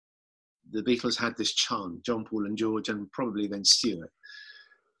the Beatles had this chant, John, Paul and George, and probably then Stuart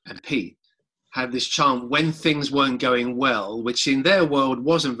and Pete, had this chant when things weren't going well, which in their world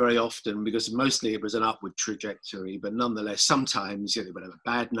wasn't very often because mostly it was an upward trajectory, but nonetheless, sometimes they would have a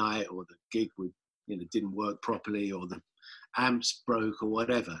bad night or the gig would, didn't work properly or the amps broke or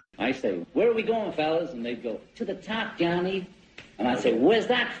whatever. I say, where are we going, fellas? And they'd go, to the top, Johnny. And I say, where's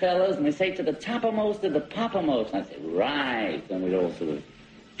that, fellas? And they say, to the toppermost of the poppermost. And I say, right. And we'd all sort of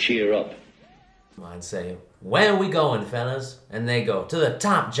cheer up. I'd say, where are we going, fellas? And they go, to the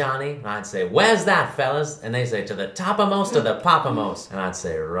top, Johnny. I'd say, where's that, fellas? And they say, to the toppermost of the poppermost. And I'd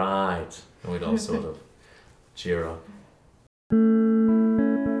say, right. And we'd all sort of cheer up.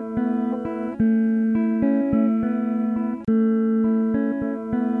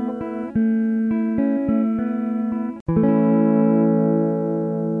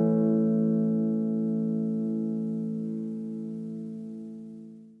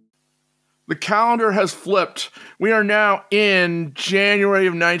 The calendar has flipped. We are now in January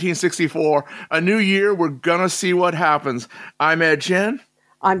of 1964. A new year. We're going to see what happens. I'm Ed Chen.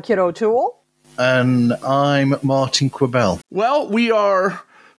 I'm Kid O'Toole. And I'm Martin Quibell. Well, we are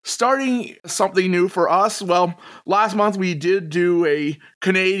starting something new for us. Well, last month we did do a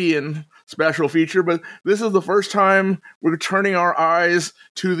Canadian special feature, but this is the first time we're turning our eyes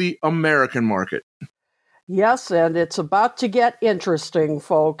to the American market. Yes, and it's about to get interesting,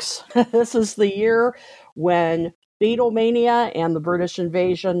 folks. This is the year when Beatlemania and the British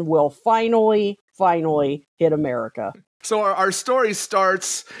invasion will finally hit America. So our story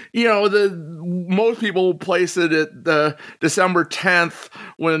starts, most people place it at the December 10th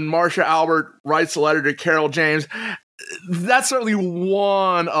when Marcia Albert writes a letter to Carol James. That's certainly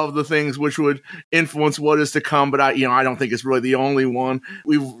one of the things which would influence what is to come, but I don't think it's really the only one.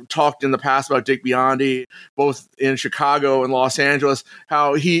 We've talked in the past about Dick Biondi, both in Chicago and Los Angeles,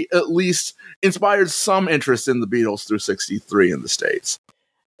 how he at least inspired some interest in the Beatles through 63 in the States.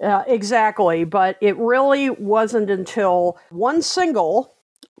 Exactly, but it really wasn't until one single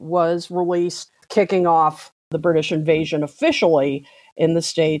was released kicking off the British invasion officially in the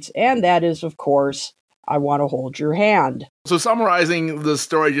States, and that is, of course, I Want to Hold Your Hand. So summarizing the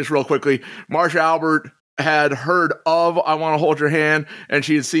story just real quickly, Marcia Albert had heard of I Want to Hold Your Hand, and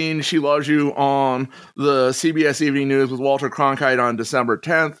she had seen She Loves You on the CBS Evening News with Walter Cronkite on December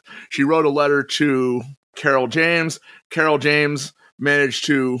 10th. She wrote a letter to Carol James. Carol James managed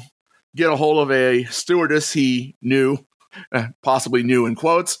to get a hold of a stewardess he knew, possibly knew in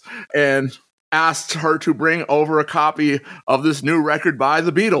quotes, and asked her to bring over a copy of this new record by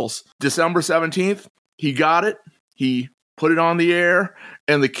the Beatles. December 17th, he got it, he put it on the air,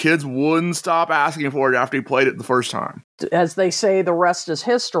 and the kids wouldn't stop asking for it after he played it the first time. As they say, the rest is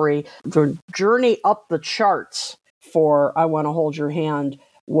history. The journey up the charts for I Want to Hold Your Hand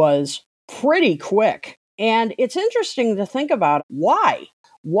was pretty quick. And it's interesting to think about why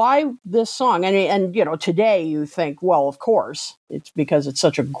this song. And today you think, well, of course, it's because it's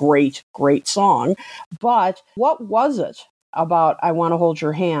such a great, great song. But what was it about I Want to Hold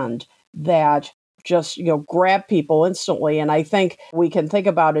Your Hand that just, grabbed people instantly? And I think we can think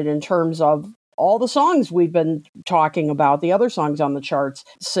about it in terms of all the songs we've been talking about, the other songs on the charts,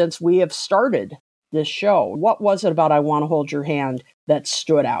 since we have started this show. What was it about I Want to Hold Your Hand that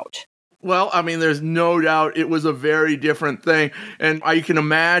stood out? Well, there's no doubt it was a very different thing. And I can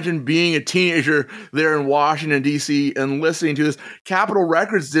imagine being a teenager there in Washington, D.C. and listening to this. Capitol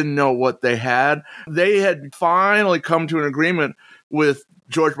Records didn't know what they had. They had finally come to an agreement with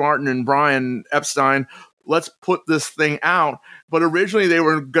George Martin and Brian Epstein. Let's put this thing out. But originally they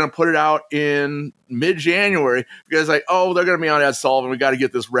were going to put it out in mid-January because they're going to be on Ed Sullivan. We got to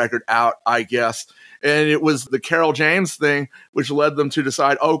get this record out, I guess. And it was the Carol James thing which led them to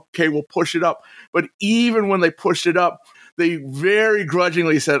decide, okay, we'll push it up. But even when they pushed it up, they very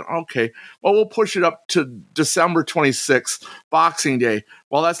grudgingly said, okay, well, we'll push it up to December 26th, Boxing Day.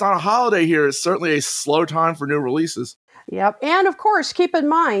 Well, that's not a holiday here. It's certainly a slow time for new releases. Yep. And of course, keep in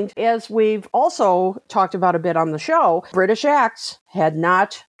mind, as we've also talked about a bit on the show, British acts had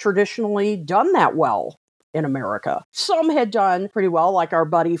not traditionally done that well in America. Some had done pretty well, like our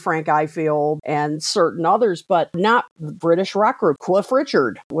buddy Frank Ifield and certain others, but not the British rock group. Cliff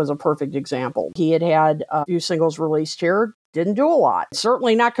Richard was a perfect example. He had had a few singles released here, didn't do a lot.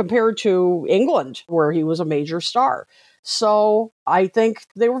 Certainly not compared to England, where he was a major star. So I think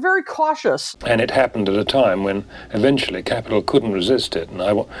they were very cautious. And it happened at a time when eventually Capitol couldn't resist it. And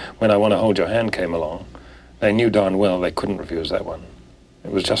when I Want to Hold Your Hand came along, they knew darn well they couldn't refuse that one.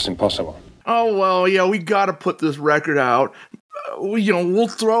 It was just impossible. Oh, well, yeah, we got to put this record out. we'll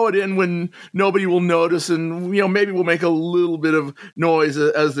throw it in when nobody will notice, and maybe we'll make a little bit of noise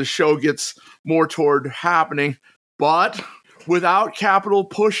as the show gets more toward happening. But without Capitol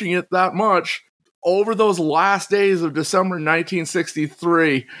pushing it that much, over those last days of December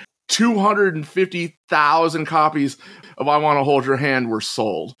 1963, 250,000 copies of I Want to Hold Your Hand were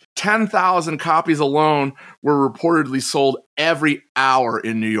sold. 10,000 copies alone were reportedly sold every hour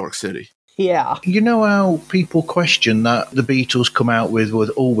in New York City. Yeah. You know how people question that the Beatles come out with,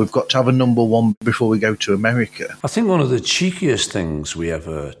 we've got to have a number one before we go to America? I think one of the cheekiest things we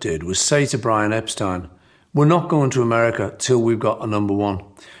ever did was say to Brian Epstein, we're not going to America till we've got a number one.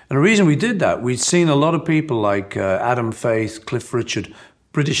 And the reason we did that, we'd seen a lot of people like Adam Faith, Cliff Richard,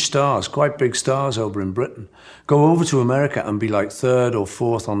 British stars, quite big stars over in Britain, go over to America and be like third or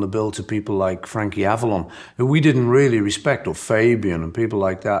fourth on the bill to people like Frankie Avalon, who we didn't really respect, or Fabian and people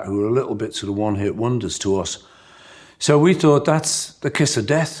like that, who were a little bit sort of one-hit wonders to us. So we thought that's the kiss of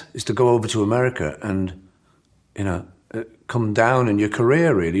death, is to go over to America and, come down in your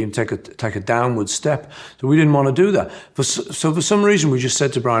career, really, and take a downward step. So we didn't want to do that. So for some reason, we just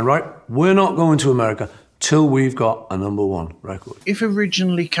said to Brian, right, we're not going to America till we've got a number one record. If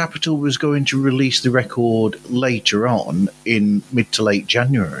originally Capitol was going to release the record later on in mid to late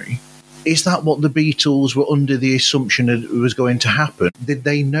January, is that what the Beatles were under the assumption that it was going to happen? Did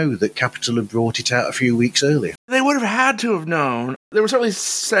they know that Capitol had brought it out a few weeks earlier? They would have had to have known. They were certainly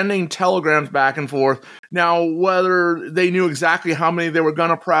sending telegrams back and forth. Now, whether they knew exactly how many they were going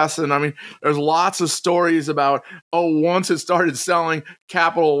to press, and there's lots of stories about, once it started selling,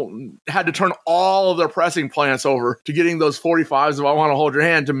 Capitol had to turn all of their pressing plants over to getting those 45s of I Want to Hold Your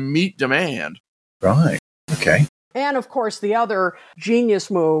Hand to meet demand. Right. Okay. And of course, the other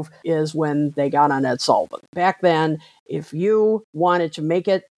genius move is when they got on Ed Sullivan. Back then, if you wanted to make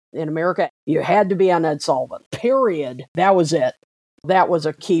it in America, you had to be on Ed Sullivan. Period. That was it. That was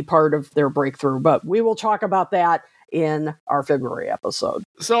a key part of their breakthrough. But we will talk about that in our February episode.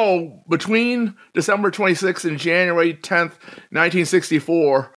 So between December 26th and January 10th,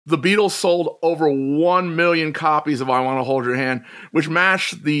 1964, the Beatles sold over 1 million copies of I Want to Hold Your Hand, which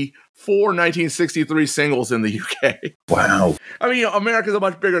matched the 4 1963 singles in the UK. Wow. America's a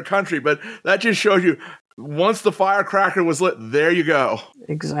much bigger country, but that just shows you, once the firecracker was lit, there you go.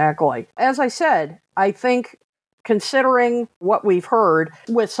 Exactly. As I said, I think considering what we've heard,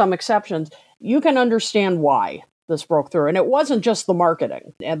 with some exceptions, you can understand why this broke through. And it wasn't just the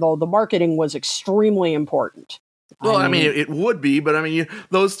marketing, although the marketing was extremely important. Well, it would be, but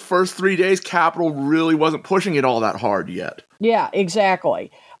those first 3 days, Capitol really wasn't pushing it all that hard yet. Yeah,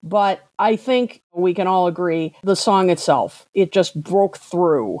 exactly. But I think we can all agree the song itself, it just broke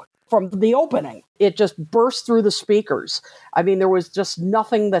through from the opening. It just burst through the speakers. There was just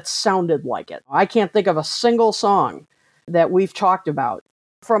nothing that sounded like it. I can't think of a single song that we've talked about.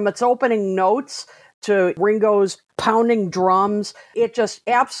 From its opening notes to Ringo's pounding drums, it just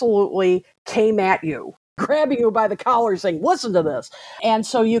absolutely came at you, grabbing you by the collar saying, listen to this. And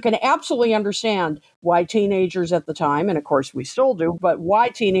so you can absolutely understand why teenagers at the time, and of course we still do, but why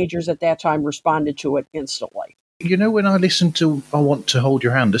teenagers at that time responded to it instantly. When I listen to I Want to Hold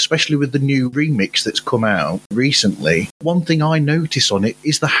Your Hand, especially with the new remix that's come out recently, one thing I notice on it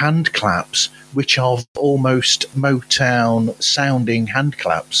is the hand claps, which are almost Motown sounding hand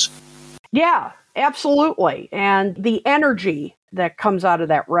claps. Yeah, absolutely. And the energy that comes out of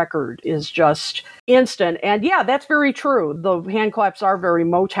that record is just instant. And yeah, that's very true. The hand claps are very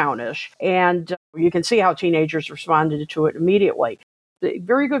Motownish. And you can see how teenagers responded to it immediately.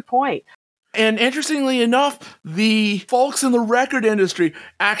 Very good point. And interestingly enough, the folks in the record industry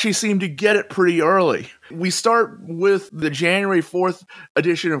actually seem to get it pretty early. We start with the January 4th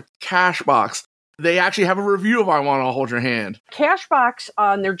edition of Cashbox. They actually have a review of I Want to Hold Your Hand. Cashbox,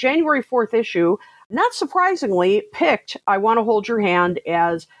 on their January 4th issue, not surprisingly, picked I Want to Hold Your Hand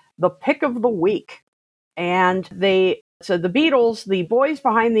as the pick of the week. And they said the Beatles, the boys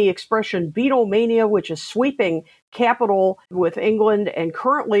behind the expression Beatlemania, which is sweeping Capitol with England and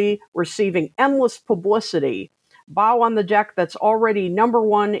currently receiving endless publicity, bow on the deck that's already number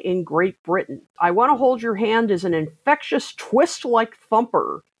one in Great Britain. I Want to Hold Your Hand is an infectious twist-like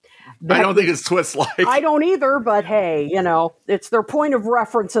thumper. I don't think it's twist-like. I don't either, but hey, it's their point of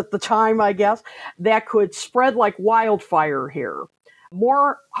reference at the time, I guess, that could spread like wildfire here.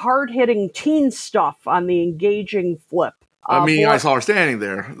 More hard-hitting teen stuff on the engaging flip. I saw her standing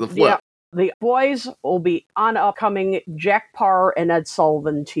there, the flip. Yeah, the boys will be on upcoming Jack Parr and Ed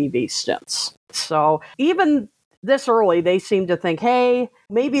Sullivan TV stints. So even this early, they seem to think, hey,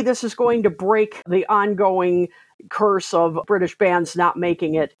 maybe this is going to break the ongoing curse of British bands not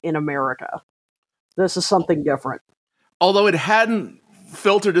making it in America. This is something different. although it hadn't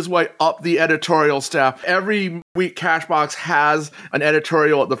filtered its way up the editorial staff. Every week, Cashbox has an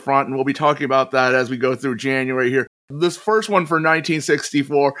editorial at the front, and we'll be talking about that as we go through January here. This first one for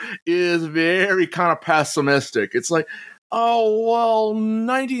 1964 is very kind of pessimistic. It's like, oh, well,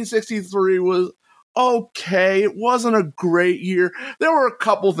 1963 was okay. It wasn't a great year. There were a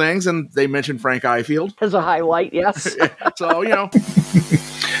couple things, and they mentioned Frank Ifield as a highlight, yes. So,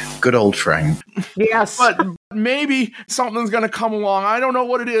 good old Frank. Yes. But maybe something's going to come along. I don't know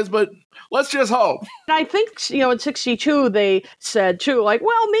what it is, but let's just hope. I think, in 62, they said, too, like,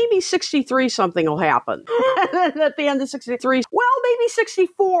 well, maybe 63 something will happen. And then at the end of 63, well, maybe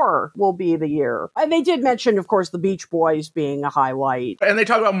 64 will be the year. And they did mention, of course, the Beach Boys being a highlight. And they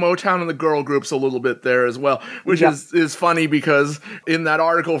talk about Motown and the girl groups a little bit there as well, which is funny because in that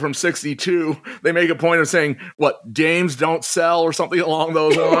article from 62, they make a point of saying, what, dames don't sell or something along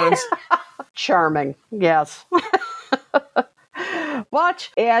those lines. Charming, yes. But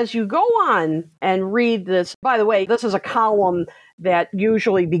as you go on and read this, by the way, this is a column that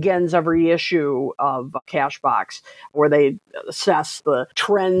usually begins every issue of Cashbox, where they assess the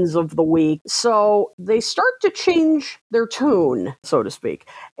trends of the week. So they start to change their tune, so to speak,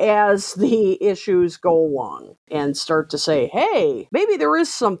 as the issues go along and start to say, hey, maybe there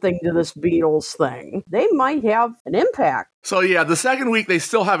is something to this Beatles thing. They might have an impact. So yeah, the second week, they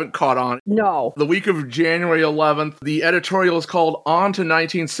still haven't caught on. No. The week of January 11th, the editorial is called On to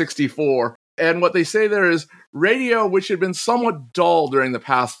 1964. And what they say there is radio, which had been somewhat dull during the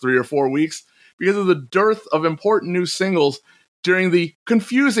past 3 or 4 weeks because of the dearth of important new singles during the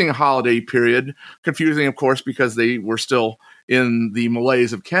confusing holiday period. Confusing, of course, because they were still in the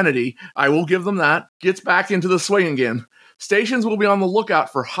malaise of Kennedy. I will give them that. Gets back into the swing again. Stations will be on the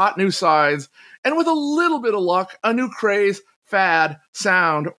lookout for hot new sides, and with a little bit of luck, a new craze, fad,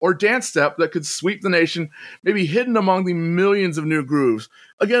 sound, or dance step that could sweep the nation may be hidden among the millions of new grooves.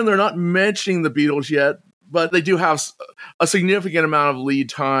 Again, they're not mentioning the Beatles yet, but they do have a significant amount of lead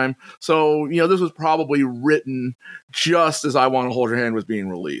time. So, this was probably written just as I Want to Hold Your Hand was being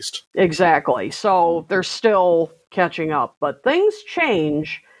released. Exactly. So they're still catching up, but things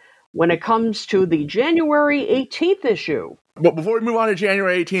change when it comes to the January 18th issue. But before we move on to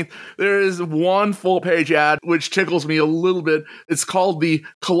January 18th, there is one full-page ad which tickles me a little bit. It's called the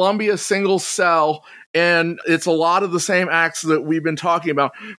Columbia Single Cell, and it's a lot of the same acts that we've been talking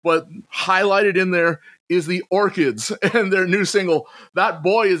about, but highlighted in there is the Orchids and their new single, That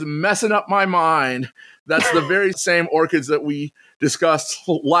Boy Is Messing Up My Mind. That's the very same Orchids that we discussed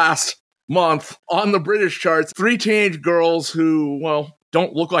last month on the British charts. 3 teenage girls who,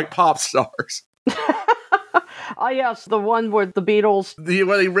 don't look like pop stars. Yes, the one with the Beatles.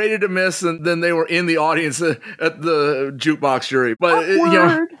 Where they rated a miss, and then they were in the audience at the jukebox jury. But,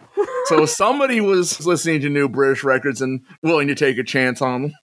 so somebody was listening to new British records and willing to take a chance on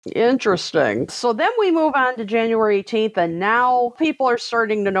them. Interesting. So then we move on to January 18th, and now people are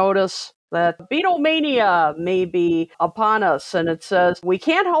starting to notice that Beatlemania may be upon us. And it says, we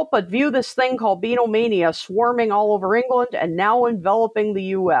can't help but view this thing called Beatlemania swarming all over England and now enveloping the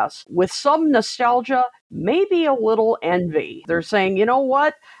U.S. with some nostalgia, maybe a little envy. They're saying, you know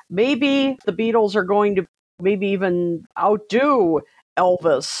what? Maybe the Beatles are going to maybe even outdo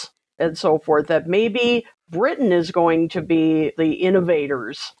Elvis and so forth, that maybe Britain is going to be the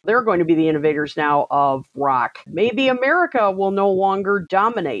innovators. They're going to be the innovators now of rock. Maybe America will no longer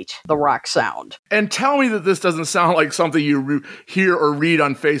dominate the rock sound. And tell me that this doesn't sound like something you hear or read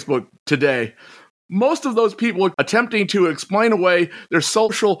on Facebook today. Most of those people are attempting to explain away their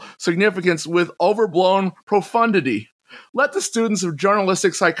social significance with overblown profundity. Let the students of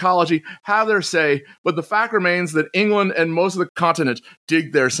journalistic psychology have their say, but the fact remains that England and most of the continent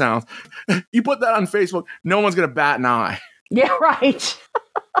dig their sounds. You put that on Facebook, no one's going to bat an eye. Yeah, right.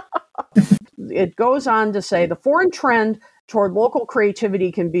 It goes on to say the foreign trend toward local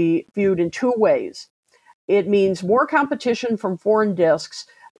creativity can be viewed in 2 ways. It means more competition from foreign discs,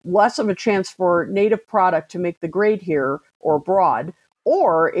 less of a chance for native product to make the grade here or abroad,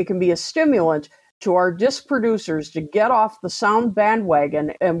 or it can be a stimulant to our disc producers to get off the sound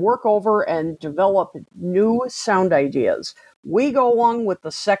bandwagon and work over and develop new sound ideas. We go along with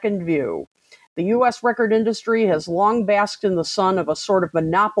the second view. The U.S. record industry has long basked in the sun of a sort of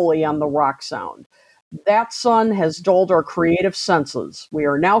monopoly on the rock sound. That sun has dulled our creative senses. We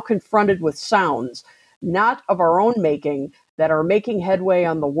are now confronted with sounds, not of our own making, that are making headway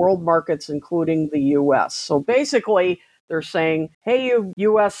on the world markets, including the U.S. So basically, they're saying, hey, you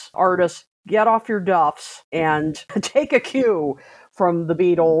U.S. artists, get off your duffs and take a cue from the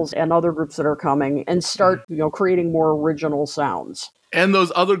Beatles and other groups that are coming and start, creating more original sounds. And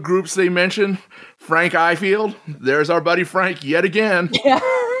those other groups they mentioned, Frank Ifield, there's our buddy Frank yet again. Yeah,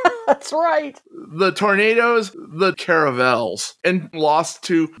 that's right. The Tornadoes, the Caravels, and lost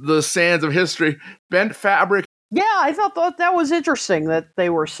to the sands of history, Bent Fabric. Yeah, I thought that was interesting that they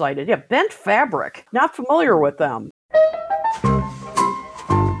were cited. Yeah, Bent Fabric. Not familiar with them.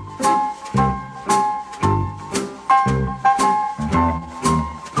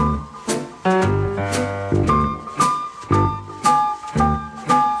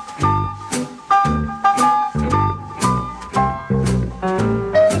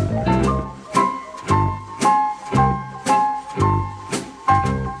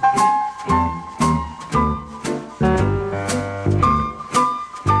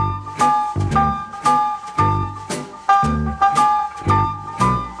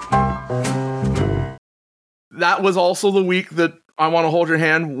 That was also the week that I Want to Hold Your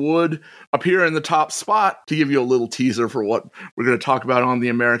Hand would appear in the top spot. To give you a little teaser for what we're going to talk about on the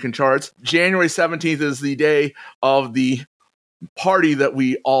American charts, January 17th is the day of the party that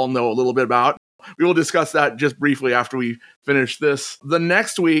we all know a little bit about. We will discuss that just briefly after we finish this. The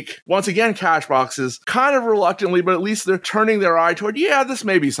next week, once again, Cashbox is kind of reluctantly, but at least they're turning their eye toward, this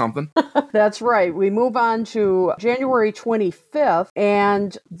may be something. That's right. We move on to January 25th,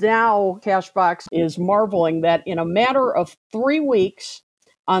 and now Cashbox is marveling that in a matter of 3 weeks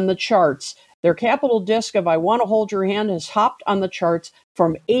on the charts, their capital disc of I Want to Hold Your Hand has hopped on the charts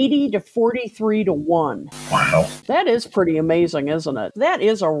from 80 to 43 to 1. Wow. That is pretty amazing, isn't it? That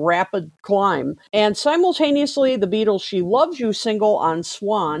is a rapid climb. And simultaneously, the Beatles' She Loves You single on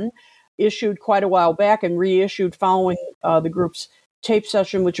Swan, issued quite a while back and reissued following the group's tape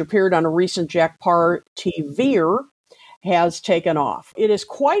session, which appeared on a recent Jack Parr TVer, has taken off. It is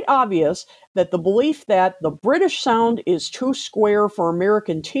quite obvious that the belief that the British sound is too square for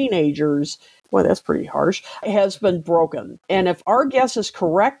American teenagers, boy, that's pretty harsh, has been broken. And if our guess is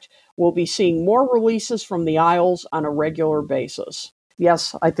correct, we'll be seeing more releases from the Isles on a regular basis.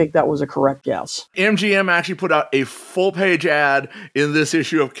 Yes, I think that was a correct guess. MGM actually put out a full-page ad in this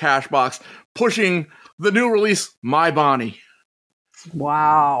issue of Cashbox pushing the new release, My Bonnie.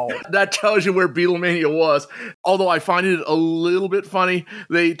 Wow. That tells you where Beatlemania was. Although I find it a little bit funny,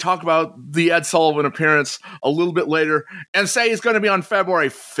 they talk about the Ed Sullivan appearance a little bit later and say it's going to be on February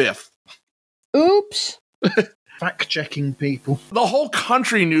 5th. Oops. Fact-checking people. The whole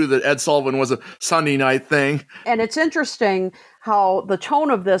country knew that Ed Sullivan was a Sunday night thing. And it's interesting how the tone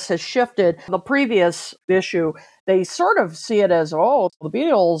of this has shifted. The previous issue, they sort of see it as, the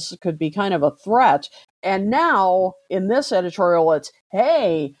Beatles could be kind of a threat. And now, in this editorial, it's,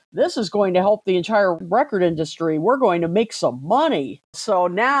 hey, this is going to help the entire record industry. We're going to make some money. So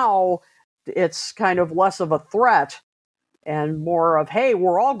now it's kind of less of a threat and more of, hey,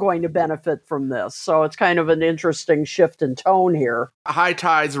 we're all going to benefit from this. So it's kind of an interesting shift in tone here. High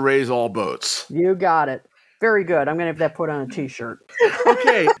tides raise all boats. You got it. Very good. I'm going to have that put on a t-shirt.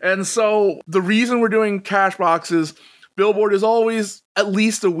 Okay, and so the reason we're doing Cashbox is Billboard is always at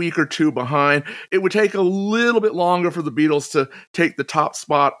least a week or two behind. It would take a little bit longer for the Beatles to take the top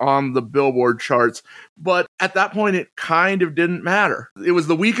spot on the Billboard charts, but at that point, it kind of didn't matter. It was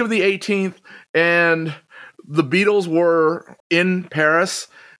the week of the 18th, and the Beatles were in Paris.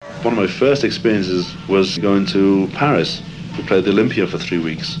 One of my first experiences was going to Paris. We played the Olympia for 3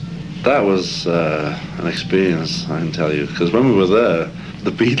 weeks. That was an experience, I can tell you, because when we were there,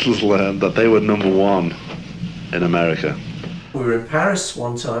 the Beatles learned that they were number one in America. We were in Paris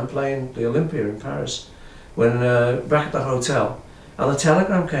one time playing the Olympia in Paris when back at the hotel, and a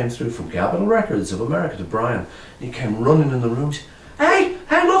telegram came through from Capitol Records of America to Brian. He came running in the room. Hey,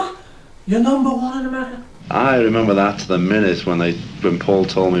 look, you're number one in America. I remember that to the minute when Paul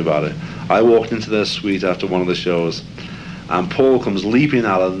told me about it. I walked into their suite after one of the shows, and Paul comes leaping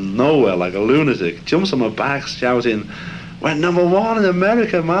out of nowhere like a lunatic, jumps on my back shouting, "We're number one in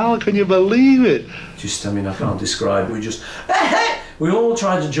America, Mal, can you believe it?" Just, I can't describe. We all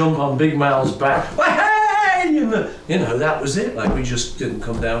tried to jump on Big Mal's back. You know, that was it. Like, we just didn't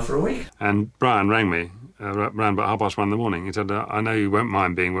come down for a week. And Brian rang me around about 1:30 in the morning. He said, "I know you won't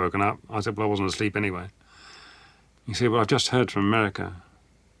mind being woken up." I said, "Well, I wasn't asleep anyway." He said, "Well, I've just heard from America.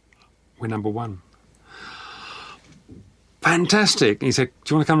 We're number one." Fantastic. He said,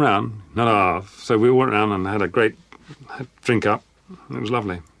 "Do you want to come round?" No. So we went round and had a great drink up. It was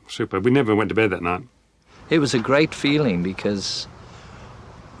lovely. Super. We never went to bed that night. It was a great feeling because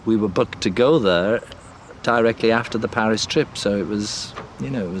we were booked to go there directly after the Paris trip. So it was,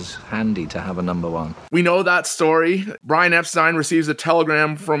 it was handy to have a number one. We know that story. Brian Epstein receives a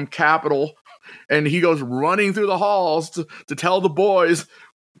telegram from Capitol And he goes running through the halls to tell the boys,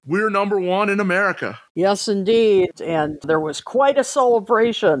 we're number one in America. Yes, indeed. And there was quite a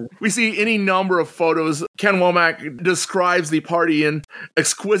celebration. We see any number of photos. Ken Womack describes the party in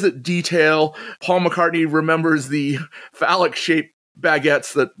exquisite detail. Paul McCartney remembers the phallic-shaped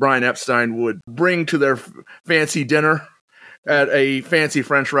baguettes that Brian Epstein would bring to their fancy dinner at a fancy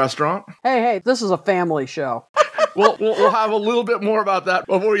French restaurant. Hey, this is a family show. We'll have a little bit more about that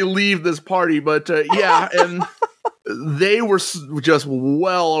before we leave this party. But yeah, and they were just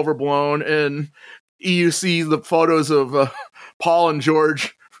well overblown. And you see the photos of Paul and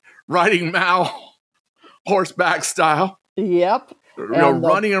George riding Mao horseback style. Yep.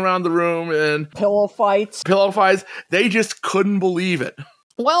 Running around the room and pillow fights. They just couldn't believe it.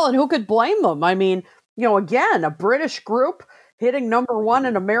 Well, and who could blame them? I mean, again, a British group hitting number one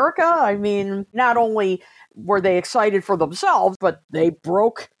in America. I mean, not only were they excited for themselves, but they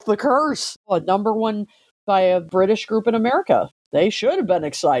broke the curse. Number one by a British group in America. They should have been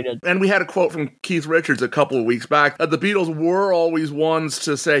excited. And we had a quote from Keith Richards a couple of weeks back that the Beatles were always ones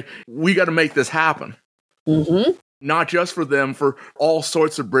to say, we got to make this happen. Mm-hmm. Not just for them, for all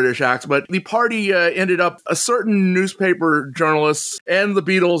sorts of British acts. But the party ended up, a certain newspaper journalists and the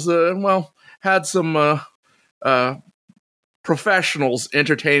Beatles, had some professionals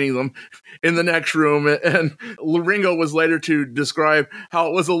entertaining them in the next room. And Ringo was later to describe how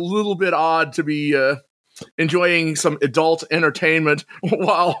it was a little bit odd to be enjoying some adult entertainment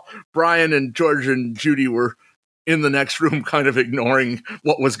while Brian and George and Judy were in the next room kind of ignoring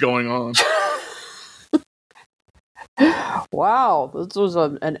what was going on. Wow, this was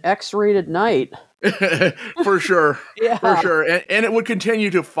an X-rated night. For sure. Yeah. For sure. And it would continue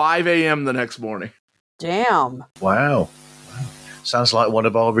to 5 a.m. the next morning. Damn. Wow. Sounds like one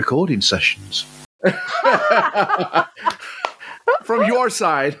of our recording sessions. From your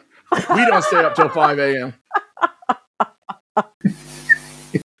side, we don't stay up till 5 a.m.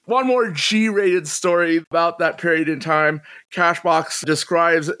 One more G-rated story about that period in time. Cashbox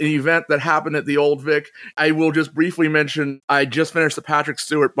describes an event that happened at the Old Vic. I will just briefly mention, I just finished the Patrick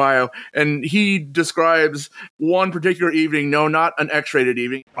Stewart bio, and he describes one particular evening, no, not an X-rated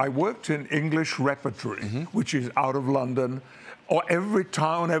evening. I worked in English Repertory, which is out of London. Or every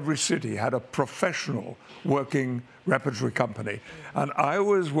town, every city had a professional working repertory company. And I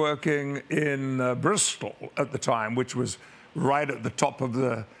was working in Bristol at the time, which was right at the top of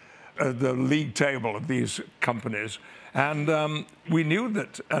the league table of these companies. And we knew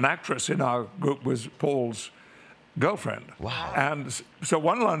that an actress in our group was Paul's girlfriend. Wow. And so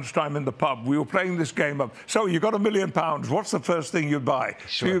one lunchtime in the pub, we were playing this game of, so you got £1 million, what's the first thing you'd buy?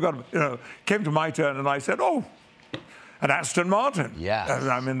 Sure. So came to my turn and I said, oh, an Aston Martin. Yeah.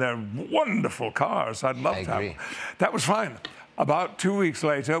 I mean, they're wonderful cars. I'd love to have them. That was fine. About 2 weeks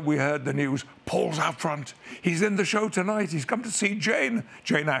later, we heard the news, Paul's out front. He's in the show tonight. He's come to see Jane.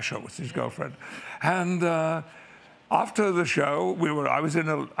 Jane Asher was his girlfriend. And after the show,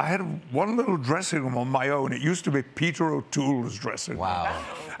 I had one little dressing room on my own. It used to be Peter O'Toole's dressing room. Wow.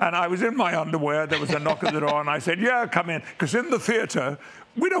 And I was in my underwear. There was a knock at the door, and I said, yeah, come in. Because in the theater,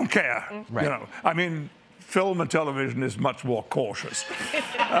 we don't care. Right. I mean, film and television is much more cautious.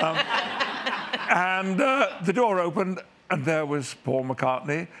 And the door opened, and there was Paul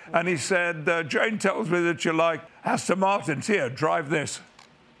McCartney. And he said, Jane tells me that you like Aston Martins. Here, drive this.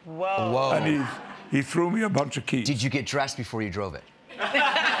 Whoa. And he threw me a bunch of keys. Did you get dressed before you drove it?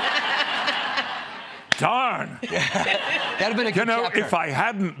 Darn. That'd have been a good chapter. If I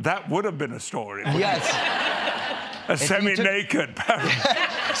hadn't, that would have been a story. Yes. A semi-naked.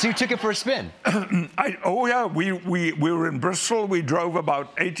 So you took it for a spin? Oh, yeah. We were in Bristol. We drove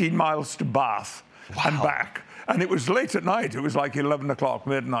about 18 miles to Bath and back. And it was late at night. It was like 11 o'clock,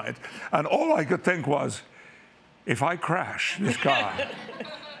 midnight. And all I could think was, if I crash this car,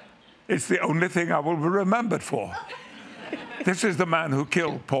 it's the only thing I will be remembered for. This is the man who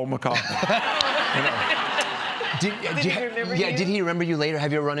killed Paul McCartney. Did he remember you later?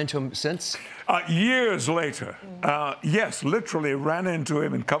 Have you run into him since? Years later, yes, literally ran into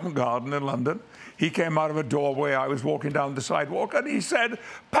him in Covent Garden in London. He came out of a doorway. I was walking down the sidewalk, and he said,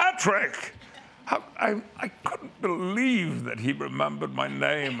 Patrick! I couldn't believe that he remembered my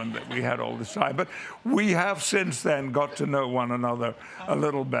name and that we had all this time. But we have since then got to know one another a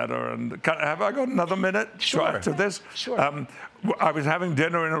little better. And have I got another minute to this? Sure. I was having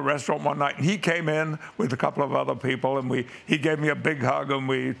dinner in a restaurant one night, and he came in with a couple of other people, and he gave me a big hug, and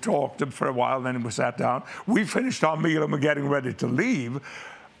we talked for a while, then we sat down. We finished our meal, and we're getting ready to leave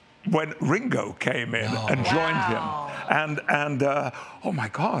when Ringo came in and joined him. And oh, my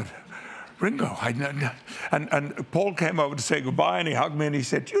God. Ringo. And Paul came over to say goodbye, and he hugged me, and he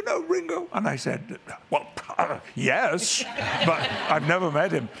said, "Do you know Ringo?" And I said, "Well, yes, but I've never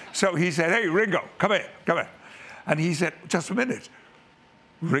met him." So he said, "Hey, Ringo, come here. And he said, "Just a minute.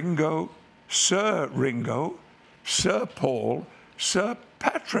 Ringo, Sir Paul, Sir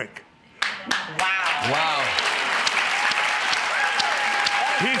Patrick." Wow.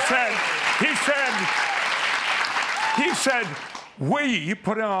 He said, "We,"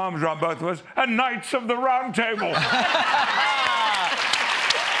 putting our arms around both of us, "are Knights of the Round Table."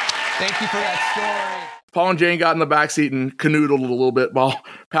 Thank you for that story. Paul and Jane got in the back seat and canoodled a little bit while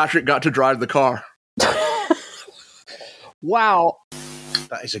Patrick got to drive the car. Wow.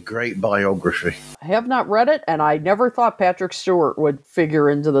 That is a great biography. I have not read it, and I never thought Patrick Stewart would figure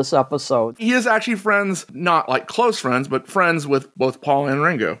into this episode. He is actually friends, not like close friends, but friends with both Paul and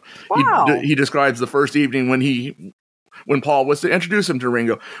Ringo. Wow. He describes the first evening when Paul was to introduce him to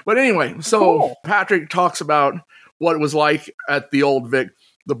Ringo. But anyway, so cool. Patrick talks about what it was like at the Old Vic,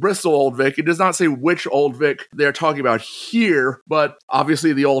 the Bristol Old Vic. It does not say which Old Vic they're talking about here, but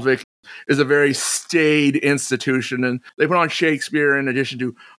obviously the Old Vic is a very staid institution, and they put on Shakespeare in addition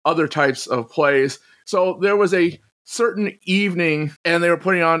to other types of plays. So there was a certain evening, and they were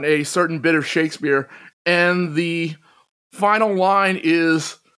putting on a certain bit of Shakespeare, and the final line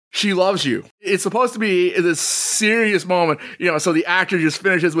is, "She loves you." It's supposed to be this serious moment, so the actor just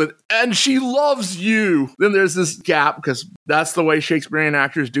finishes with, "And she loves you." Then there's this gap, because that's the way Shakespearean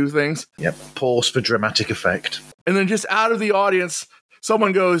actors do things. Yep, pause for dramatic effect. And then just out of the audience,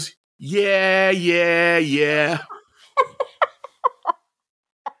 someone goes, "Yeah."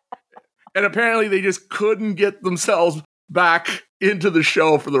 And apparently they just couldn't get themselves back into the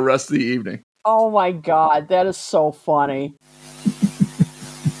show for the rest of the evening. Oh my God, that is so funny.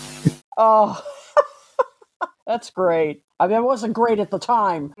 Oh, that's great. I mean, it wasn't great at the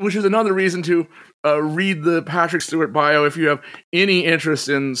time. Which is another reason to read the Patrick Stewart bio if you have any interest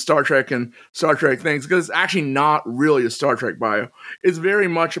in Star Trek and Star Trek things, because it's actually not really a Star Trek bio. It's very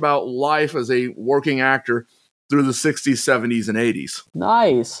much about life as a working actor through the 60s, 70s, and 80s.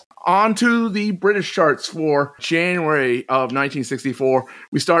 Nice. On to the British charts for January of 1964.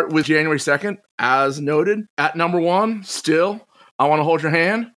 We start with January 2nd, as noted. At number 1, still, I Want to Hold Your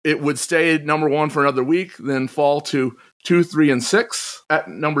Hand. It would stay at number 1 for another week, then fall to 2, 3, and 6. At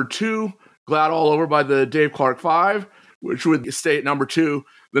number 2, Glad All Over by the Dave Clark 5, which would stay at number 2,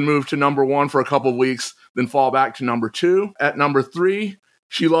 then move to number 1 for a couple of weeks, then fall back to number 2. At number 3,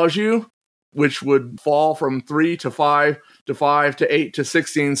 She Loves You, which would fall from 3 to 5 to 5 to 8 to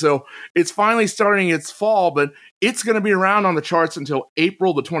 16. So it's finally starting its fall, but it's going to be around on the charts until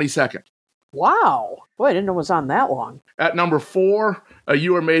April the 22nd. Wow. Boy, I didn't know it was on that long. At number 4,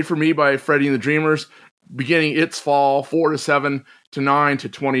 You Are Made for Me by Freddie and the Dreamers, beginning its fall 4 to 7 to 9 to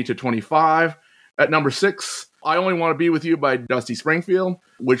 20 to 25. At number 6, I Only Want to Be With You by Dusty Springfield,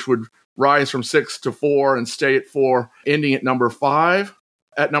 which would rise from 6 to 4 and stay at 4, ending at number 5.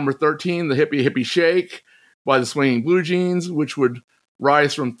 At number 13, The Hippie Hippie Shake by the Swinging Blue Jeans, which would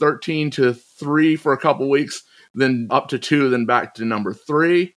rise from 13 to 3 for a couple weeks, then up to 2, then back to number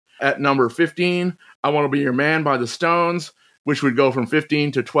 3. At number 15, I Want to Be Your Man by the Stones, which would go from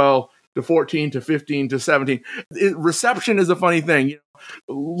 15 to 12 to 14 to 15 to 17. Reception is a funny thing.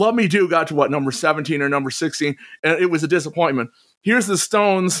 Love Me Do got to number 17 or number 16, and it was a disappointment. Here's the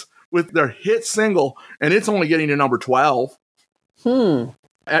Stones with their hit single, and it's only getting to number 12.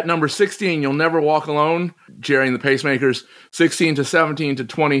 At number 16, You'll Never Walk Alone, Jerry and the Pacemakers, 16 to 17 to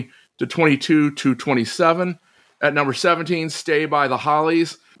 20 to 22 to 27. At number 17, Stay by the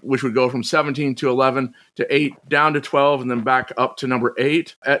Hollies, which would go from 17 to 11 to 8, down to 12, and then back up to number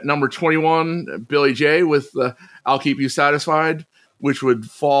 8. At number 21, Billy J with I'll Keep You Satisfied, which would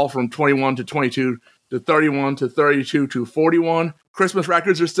fall from 21 to 22 to 31 to 32 to 41. Christmas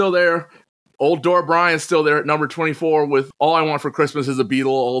records are still there. Old Dora Bryan's still there at number 24 with All I Want for Christmas is a Beatle,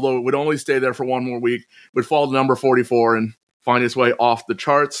 although it would only stay there for one more week, would fall to number 44 and find its way off the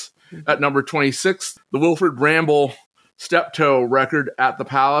charts. At number 26, the Wilfred Bramble Steptoe record At the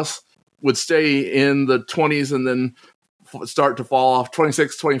Palace would stay in the 20s and then start to fall off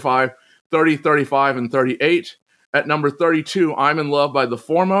 26, 25, 30, 35, and 38. At number 32, I'm in Love by The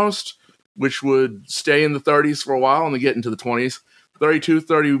Foremost, which would stay in the 30s for a while and then get into the 20s. 32,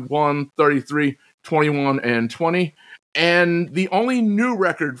 31, 33, 21, and 20. And the only new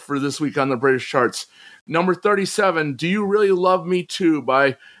record for this week on the British charts, number 37, Do You Really Love Me Too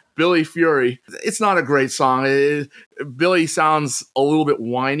by Billy Fury. It's not a great song. Billy sounds a little bit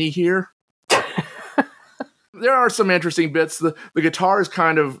whiny here. There are some interesting bits. The guitar is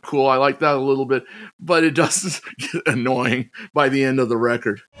kind of cool. I like that a little bit, but it does get annoying by the end of the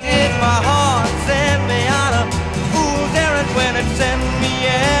record. my heart send me on a fool's errand when it sent me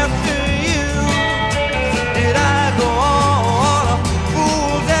after you? Did I go on a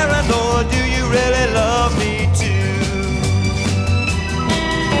fool's errand, or do you really love me too?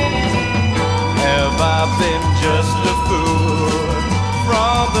 Have I been just a fool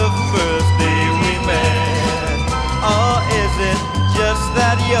from the first day we met? Or is it just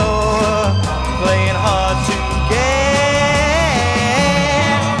that you're playing hard to get?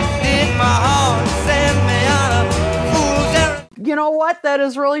 Did my heart send me on a fool's errand? You know what? That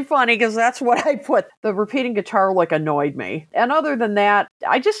is really funny because that's what I put. The repeating guitar lick annoyed me. And other than that,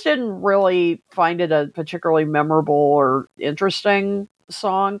 I just didn't really find it a particularly memorable or interesting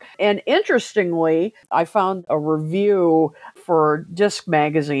song. And interestingly, I found a review for Disc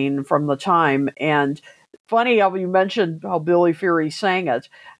Magazine from the time, and funny how you mentioned how Billy Fury sang it.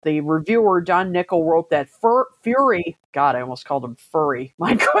 The reviewer, Don Nickel, wrote that Fury, God, I almost called him Furry.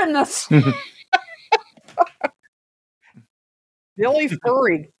 My goodness. Billy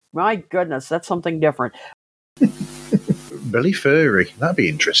Fury. My goodness, that's something different. Billy Furry. That'd be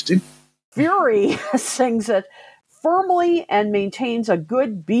interesting. Fury sings it firmly and maintains a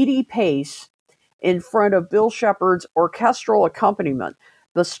good beady pace in front of Bill Shepherd's orchestral accompaniment.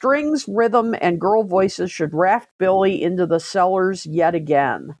 The strings, rhythm, and girl voices should raft Billy into the cellars yet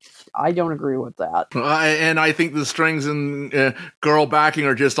again. I don't agree with that. And I think the strings and girl backing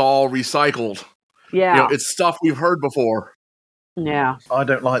are just all recycled. Yeah. You know, it's stuff we've heard before. Yeah. I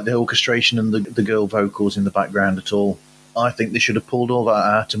don't like the orchestration and the girl vocals in the background at all. I think they should have pulled all that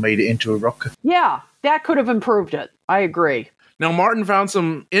out and made it into a rocker. Yeah, that could have improved it. I agree. Now, Martin found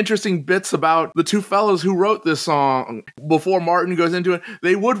some interesting bits about the two fellows who wrote this song. Before Martin goes into it,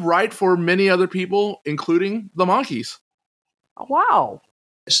 they would write for many other people, including the Monkees. Wow.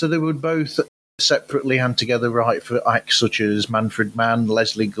 So they would both separately and together write for acts such as Manfred Mann,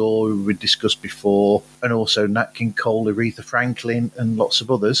 Leslie Gore, who we discussed before, and also Nat King Cole, Aretha Franklin, and lots of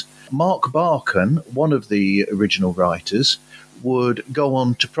others. Mark Barkan, one of the original writers, would go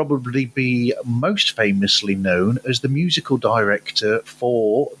on to probably be most famously known as the musical director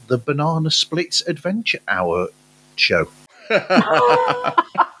for the Banana Splits Adventure Hour show.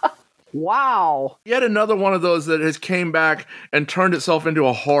 Wow. Yet another one of those that has came back and turned itself into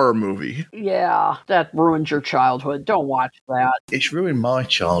a horror movie. Yeah, that ruined your childhood. Don't watch that. It's ruined my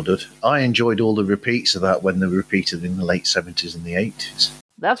childhood. I enjoyed all the repeats of that when they were repeated in the late 70s and the 80s.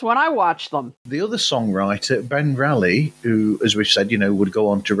 That's when I watched them. The other songwriter, Ben Raleigh, who, as we've said, would go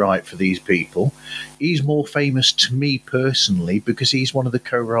on to write for these people, he's more famous to me personally because he's one of the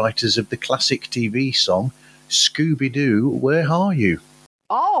co-writers of the classic TV song, Scooby-Doo, Where Are You?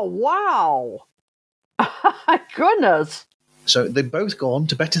 Oh, wow. Goodness. So they both go on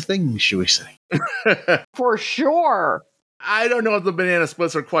to better things, shall we say. For sure. I don't know if the Banana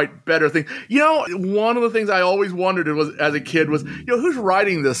Splits are quite better things. One of the things I always wondered was, as a kid was, who's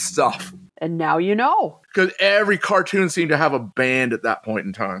writing this stuff? And now you know. Because every cartoon seemed to have a band at that point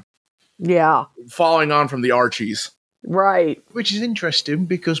in time. Yeah. Following on from the Archies. Right. Which is interesting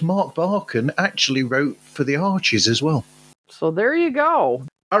because Mark Barkan actually wrote for the Archies as well. So there you go.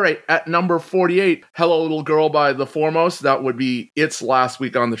 All right, at number 48, Hello Little Girl by The Foremost. That would be its last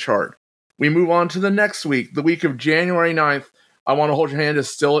week on the chart. We move on to the next week, the week of January 9th. I Want to Hold Your Hand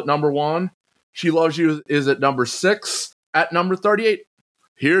is still at number 1. She Loves You is at number 6. At number 38,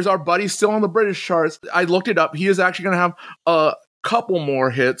 here's our buddy still on the British charts. I looked it up. He is actually going to have a couple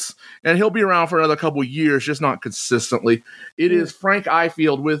more hits, and he'll be around for another couple years, just not consistently. It is Frank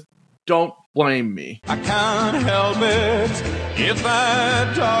Ifield with Don't Blame Me. I can't help it if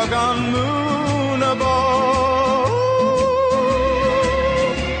that doggone moon above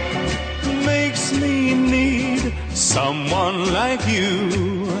makes me need someone like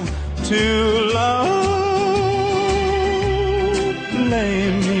you to love.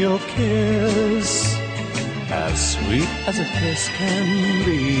 Blame your kiss, as sweet as a kiss can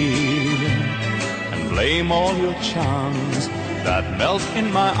be, and blame all your charms that melt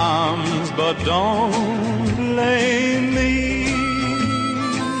in my arms, but don't blame me.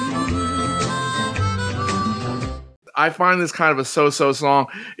 I find this kind of a so-so song.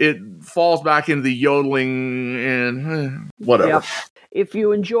 It falls back into the yodeling and whatever. Yep. If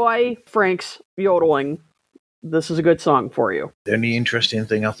you enjoy Frank's yodeling, this is a good song for you. The only interesting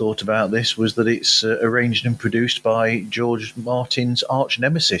thing I thought about this was that it's arranged and produced by George Martin's arch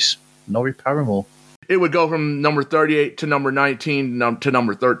nemesis, Norrie Paramore. It would go from number 38 to number 19 to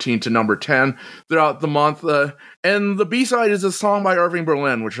number 13 to number 10 throughout the month. And the B-side is a song by Irving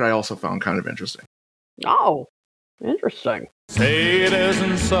Berlin, which I also found kind of interesting. Oh, interesting. Say it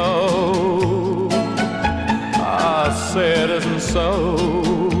isn't so. I say it isn't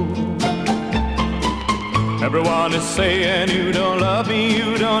so. Everyone is saying you don't love me,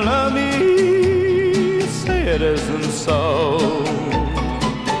 you don't love me. Say it isn't so.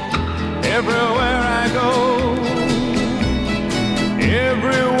 Everywhere I go,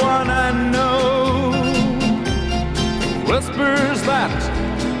 everyone I know whispers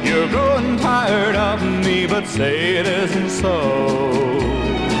that you're growing tired of me, but say it isn't so.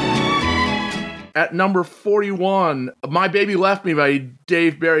 At number 41, My Baby Left Me by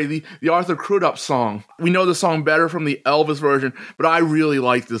Dave Berry, the Arthur Crudup song. We know the song better from the Elvis version, but I really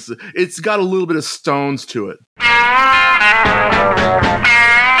like this. It's got a little bit of Stones to it. Yeah,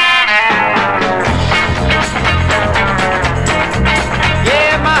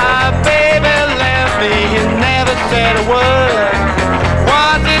 my baby left me, he never said a word.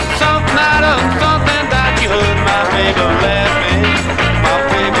 Was it something out of something that you heard? My baby left me, my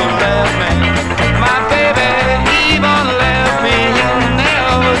baby left me. My baby even left me, he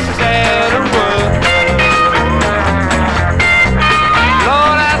never said a word.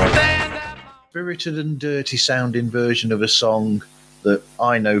 Lord, I stand up. Spirited and dirty sounding version of a song that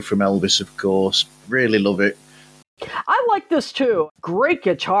I know from Elvis, of course. Really love it. I like this too. Great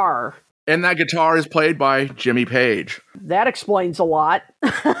guitar. And that guitar is played by Jimmy Page. That explains a lot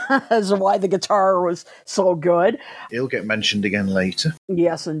as to why the guitar was so good. He'll get mentioned again later.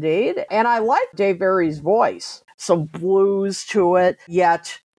 Yes, indeed. And I like Dave Berry's voice. Some blues to it,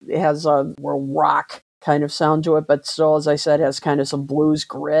 yet it has a more rock kind of sound to it, but still, as I said, has kind of some blues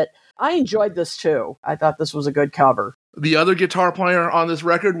grit. I enjoyed this too. I thought this was a good cover. The other guitar player on this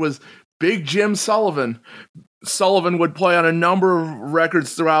record was Big Jim Sullivan. Sullivan would play on a number of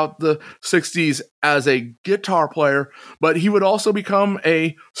records throughout the 60s as a guitar player, but he would also become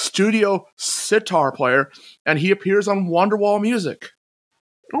a studio sitar player, and he appears on Wonderwall Music.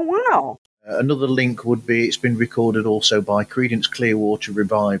 Oh, wow. Another link would be it's been recorded also by Creedence Clearwater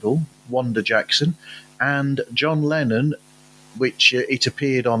Revival, Wanda Jackson, and John Lennon, which it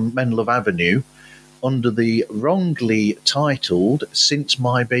appeared on Men Love Avenue under the wrongly titled Since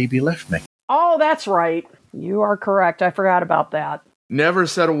My Baby Left Me. Oh, that's right. You are correct. I forgot about that. Never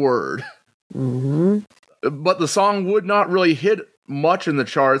said a word. Mm-hmm. But the song would not really hit much in the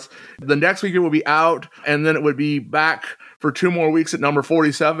charts. The next week it would be out, and then it would be back for 2 more weeks at number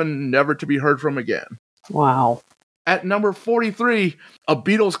 47, never to be heard from again. Wow. At number 43, a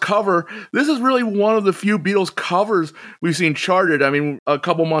Beatles cover. This is really one of the few Beatles covers we've seen charted. I mean, a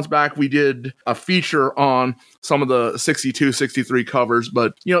couple months back, we did a feature on some of the 62, 63 covers,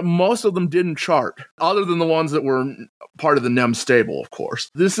 but, most of them didn't chart, other than the ones that were part of the NEM stable, of course.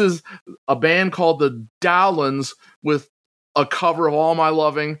 This is a band called the Dowlands with a cover of All My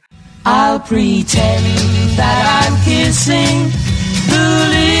Loving. I'll pretend that I'm kissing the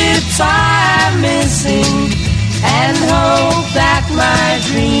lips I'm missing, and hope that my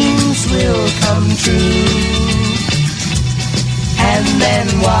dreams will come true. And then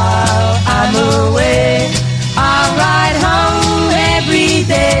while I'm away, I'll ride home every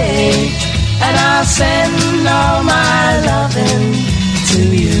day, and I'll send all my loving to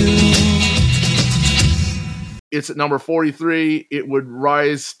you. It's at number 43. It would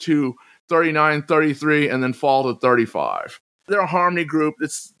rise to 39, 33, and then fall to 35. They're a harmony group.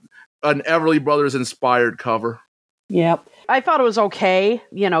 It's an Everly Brothers inspired cover. Yep. I thought it was okay.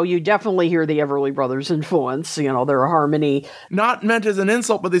 You definitely hear the Everly Brothers influence. They're a harmony. Not meant as an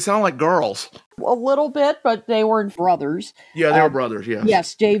insult, but they sound like girls. A little bit, but they weren't brothers. Yeah, they were brothers, yes.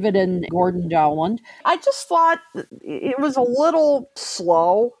 Yes, David and Gordon Dowland. I just thought it was a little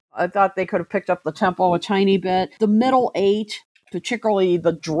slow. I thought they could have picked up the tempo a tiny bit. The middle 8, particularly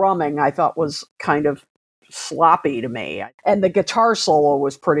the drumming, I thought was kind of sloppy to me. And the guitar solo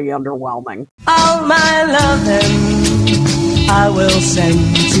was pretty underwhelming. All my loving I will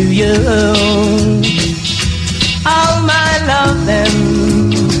send to you. All my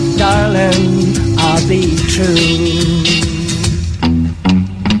loving, darling, I'll be true.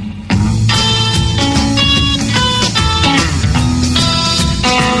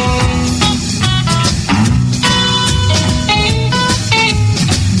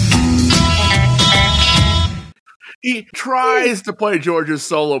 He tries to play George's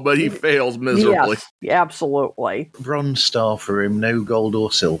solo, but he fails miserably. Yes, absolutely. Bronze star for him, no gold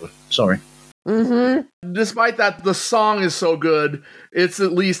or silver. Sorry. Mm-hmm. Despite that, the song is so good, it's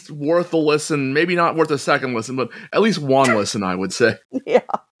at least worth a listen. Maybe not worth a second listen, but at least one listen, I would say. Yeah.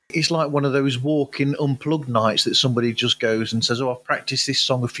 It's like one of those walking unplugged nights that somebody just goes and says, oh, I've practiced this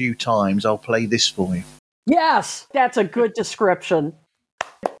song a few times, I'll play this for you. Yes, that's a good description.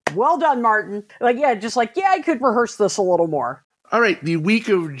 Well done, Martin. I could rehearse this a little more. All right, the week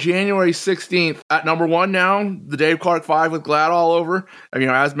of January 16th, at number 1 now, the Dave Clark 5 with Glad All Over.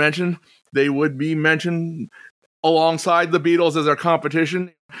 As mentioned, they would be mentioned alongside the Beatles as their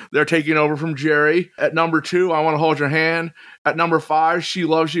competition. They're taking over from Jerry. At number 2, I Want to Hold Your Hand. At number 5, She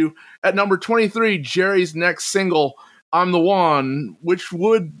Loves You. At number 23, Jerry's next single, I'm the One, which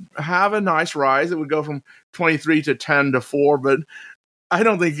would have a nice rise. It would go from 23 to 10 to 4, but I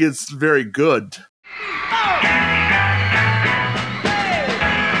don't think it's very good.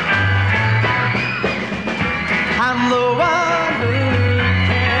 I'm the one who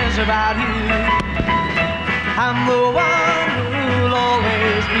cares about you. I'm the one who'll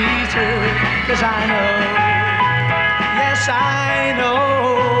always be true. 'Cause I know, yes I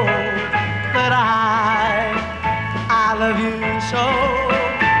know, that I love you so.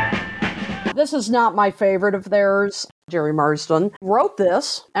 This is not my favorite of theirs. Jerry Marsden wrote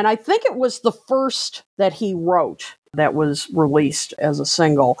this, and I think it was the first that he wrote that was released as a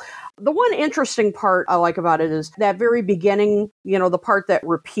single. The one interesting part I like about it is that very beginning, the part that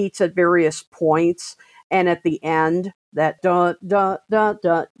repeats at various points, and at the end, that dun, dun, dun,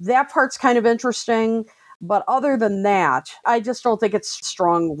 dun, that part's kind of interesting. But other than that, I just don't think it's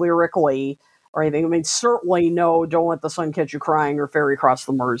strong lyrically or anything. I mean, certainly no Don't Let the Sun Catch You Crying or Ferry Across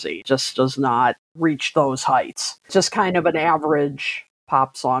the Mersey. It just does not reach those heights. Just kind of an average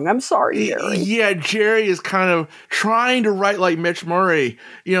pop song. I'm sorry, Jerry. Yeah, Jerry is kind of trying to write like Mitch Murray.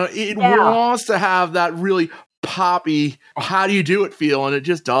 It wants to have that really poppy, how do you do it feel, and it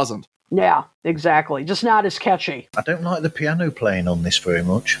just doesn't. Yeah, exactly. Just not as catchy. I don't like the piano playing on this very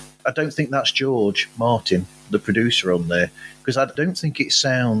much. I don't think that's George Martin, the producer on there, because I don't think it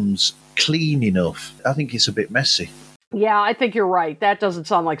sounds clean enough. I think it's a bit messy. Yeah, I think you're right. That doesn't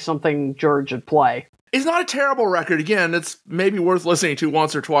sound like something George would play. It's not a terrible record. Again, it's maybe worth listening to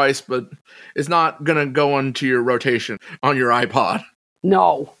once or twice, but it's not going to go into your rotation on your iPod.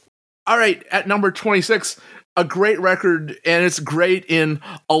 No. All right, at number 26, a great record, and it's great in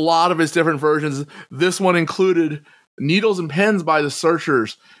a lot of its different versions. This one included Needles and Pens by the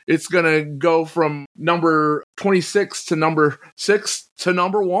Searchers. It's going to go from number 26 to number 6 to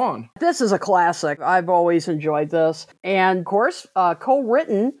number 1. This is a classic. I've always enjoyed this. And, of course,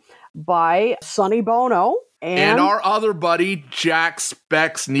 co-written by Sonny Bono. And our other buddy, Jack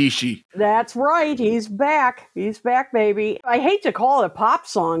Specs Nishi. That's right. He's back. He's back, baby. I hate to call it a pop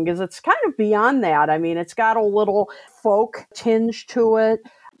song because it's kind of beyond that. I mean, it's got a little folk tinge to it.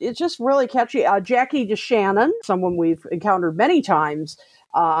 It's just really catchy. Jackie DeShannon, someone we've encountered many times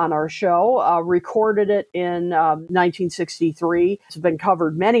on our show, recorded it in 1963. It's been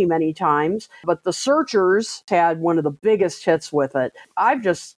covered many, many times. But the Searchers had one of the biggest hits with it. I've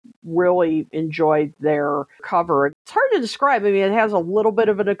just really enjoyed their cover. It's hard to describe. I mean, it has a little bit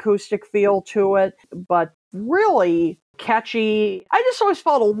of an acoustic feel to it, but really catchy. I just always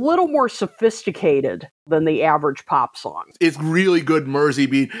felt a little more sophisticated than the average pop song. It's really good Mersey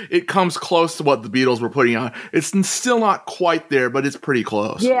beat. It comes close to what the Beatles were putting on. It's still not quite there, but it's pretty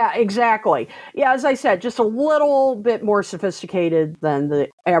close. Yeah, exactly. Yeah, as I said, just a little bit more sophisticated than the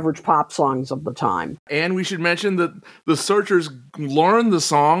average pop songs of the time. And we should mention that the Searchers learned the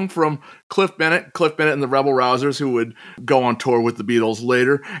song from Cliff Bennett and the Rebel Rousers, who would go on tour with the Beatles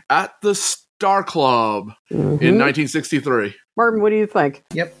later, at the Star Club in 1963. Martin, what do you think?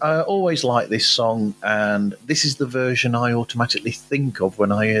 Yep, I always like this song, and this is the version I automatically think of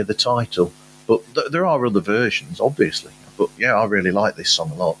when I hear the title. But there are other versions, obviously. But yeah, I really like this song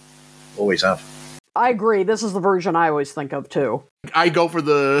a lot. Always have. I agree. This is the version I always think of, too. I go for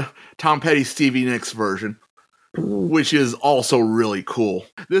the Tom Petty Stevie Nicks version, which is also really cool.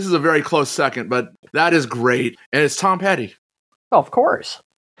 This is a very close second, but that is great. And it's Tom Petty. Oh, of course.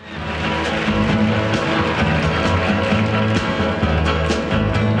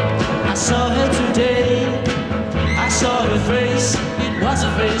 I saw her today, I saw her face, it was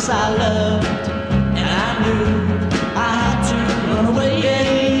a face I loved, and I knew I had to run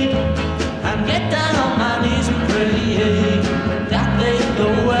away and get down on my knees and pray that they'd go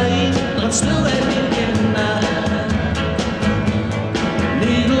away, but still they begin now.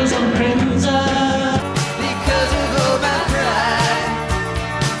 Needles and pins because of all my pride,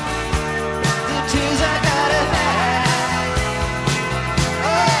 the tears I gotta hide.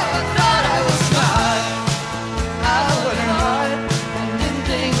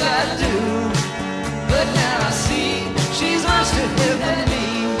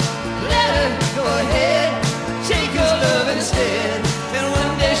 Instead, and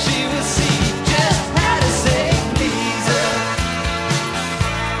one day she will see just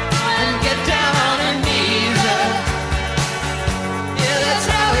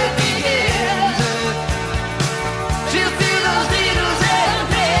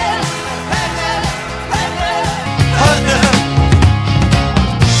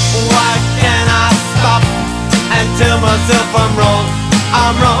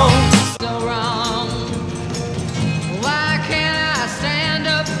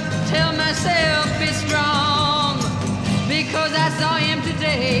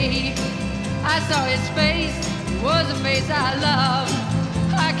I saw his face, it was a face I loved.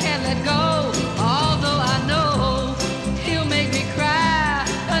 I can't let go, although I know he'll make me cry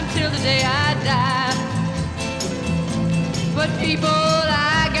until the day I die. But people,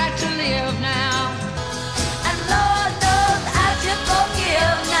 I got to live now. And Lord knows I should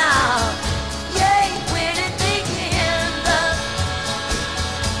forgive now. Yeah, when it begins,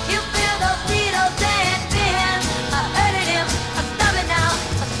 you feel those needles dancing. I hurted him, I stop it now.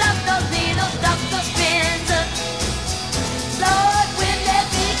 I stop those needles, stop those spins. Lord, when they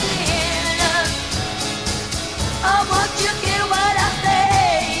begin, oh, won't you get what I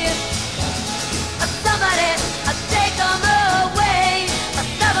say? Somebody, take them away.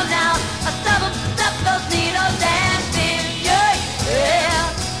 Stop them now, stop those needles dancing. Yeah, yeah.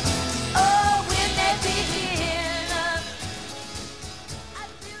 Oh, when they begin, I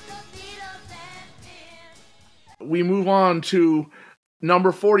feel those needles dancing. We move on to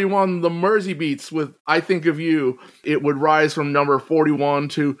number 41, the Mersey Beats with I Think of You. It would rise from number 41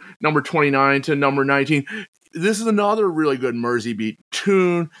 to number 29 to number 19. This is another really good Mersey Beat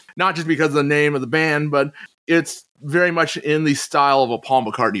tune, not just because of the name of the band, but it's very much in the style of a Paul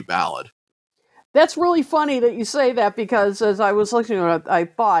McCartney ballad. That's really funny that you say that, because as I was listening to it, I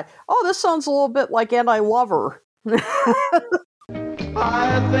thought, oh, this sounds a little bit like And I Love Her.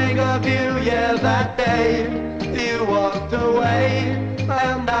 I think of you, yeah, that day you walked away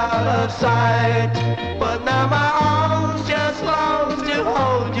and out of sight. But now my arms just long to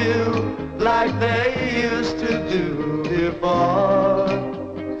hold you like they used to do before.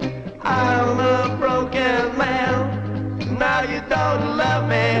 I'm a broken man, now you don't love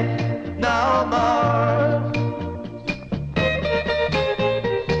me no more.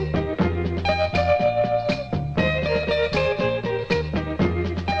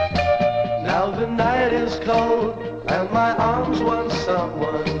 Now the night is cold and my arms want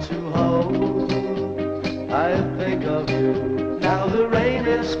someone to hold. I think of you, now the rain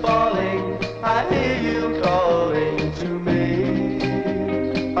is falling, I hear you calling to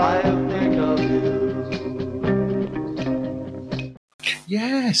me. I think of you.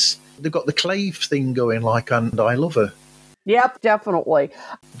 Yes, they've got the clave thing going like And I Love Her. Yep, definitely.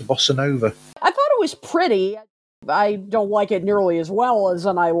 The bossa nova. I thought it was pretty. I don't like it nearly as well as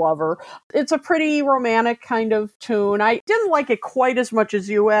And I Love Her. It's a pretty romantic kind of tune. I didn't like it quite as much as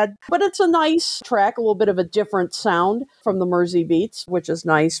you, Ed, but it's a nice track, a little bit of a different sound from the Mersey Beats, which is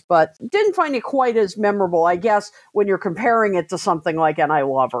nice, but didn't find it quite as memorable, I guess, when you're comparing it to something like And I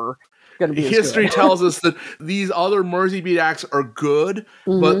Love Her. History tells us that these other Mersey Beat acts are good,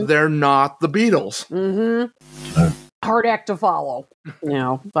 but they're not the Beatles. Mm-hmm. Hard act to follow.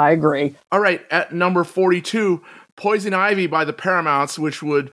 I agree. All right, at number 42, Poison Ivy by the Paramounts, which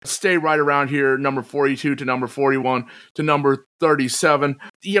would stay right around here, number 42 to number 41 to number 37.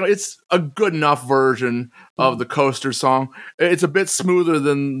 It's a good enough version of the Coaster song. It's a bit smoother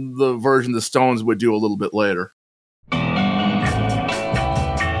than the version the Stones would do a little bit later.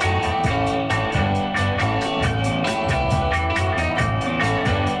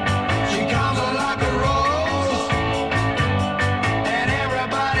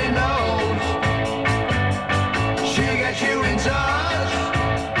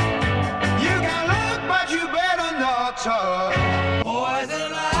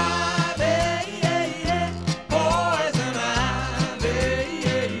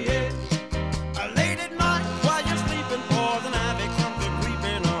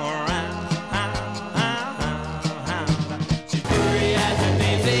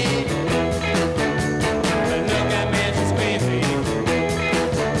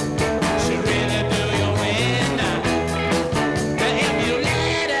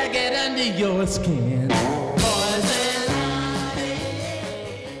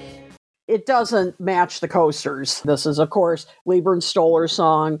 It doesn't match the Coasters. This is, of course, Lieber and Stoller's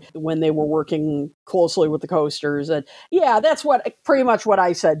song when they were working closely with the Coasters. And yeah, that's pretty much what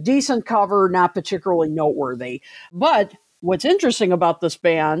I said. Decent cover, not particularly noteworthy. But what's interesting about this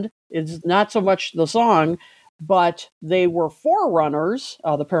band is not so much the song, but they were forerunners,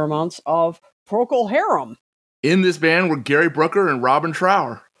 the Paramounts, of Procol Harum. In this band were Gary Brooker and Robin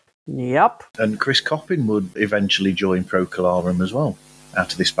Trower. Yep. And Chris Coppin would eventually join Procol Harum as well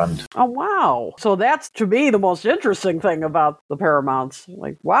after this band. Oh, wow. So that's, to me, the most interesting thing about the Paramounts.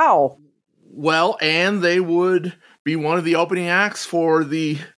 Like, wow. Well, and they would be one of the opening acts for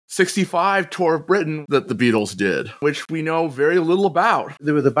the 65 tour of Britain that the Beatles did, which we know very little about.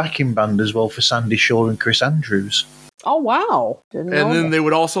 They were the backing band as well for Sandy Shaw and Chris Andrews. Oh, wow. Didn't know And then that. they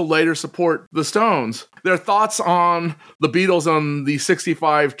would also later support the Stones. Their thoughts on the Beatles on the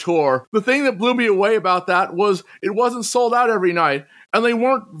 65 tour. The thing that blew me away about that was it wasn't sold out every night, and they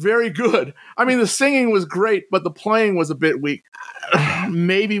weren't very good. I mean, the singing was great, but the playing was a bit weak.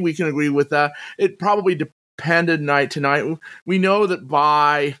 Maybe we can agree with that. It probably depended night to night. We know that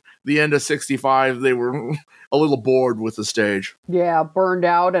by the end of 65, they were a little bored with the stage. Yeah, burned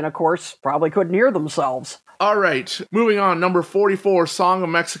out, and of course, probably couldn't hear themselves. All right, moving on. Number 44, Song of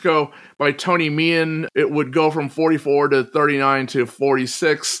Mexico by Tony Meehan. It would go from 44 to 39 to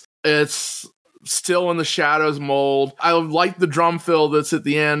 46. It's still in the Shadows mold. I like the drum fill that's at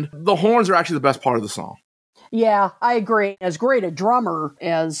the end. The horns are actually the best part of the song. Yeah, I agree. As great a drummer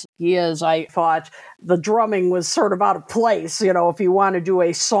as he is, I thought the drumming was sort of out of place. You know, if you want to do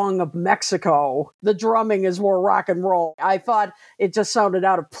a Song of Mexico, the drumming is more rock and roll. I thought it just sounded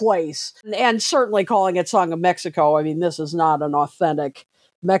out of place. And certainly calling it Song of Mexico, I mean, this is not an authentic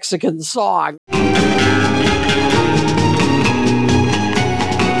Mexican song.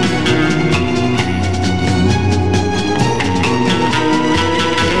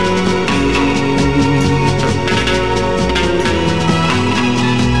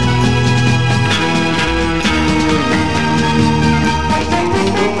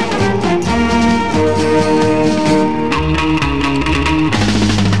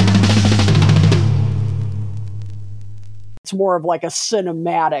 It's more of like a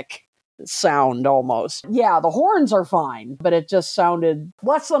cinematic sound almost. Yeah, the horns are fine, but it just sounded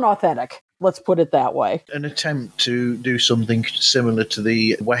less than authentic. Let's put it that way. An attempt to do something similar to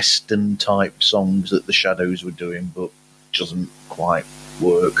the Western type songs that the Shadows were doing, but doesn't quite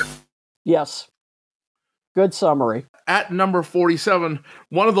work. Yes. Good summary. At number 47,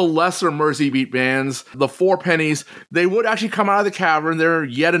 one of the lesser Mersey Beat bands, the Four Pennies, they would actually come out of the cavern. They're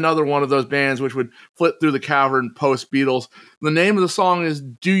yet another one of those bands which would flip through the cavern post-Beatles. The name of the song is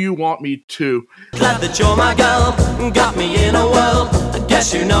Do You Want Me To? Glad that you're my girl, got me in a world. I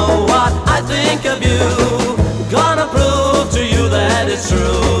guess you know what I think of you. Gonna prove to you that it's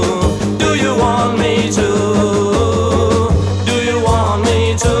true. Do you want me to? Do you want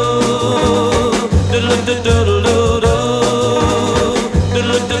me to?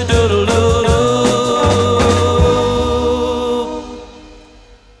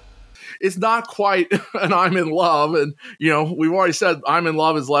 It's not quite an I'm in Love, and we've already said I'm in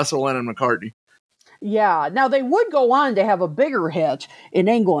Love is lesser Lennon McCartney. Yeah. Now, they would go on to have a bigger hit in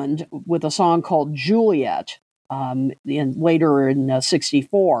England with a song called Juliet. Later in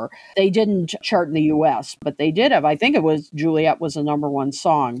 64. They didn't chart in the U.S., but they did have, I think it was Juliet was the number one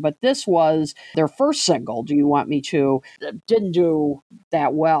song, but this was their first single, Do You Want Me To? Didn't do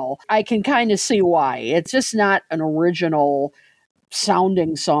that well. I can kind of see why. It's just not an original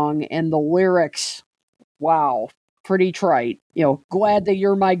sounding song, and the lyrics, wow, pretty trite. Glad that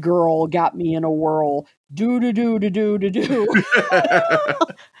you're my girl, got me in a whirl, do.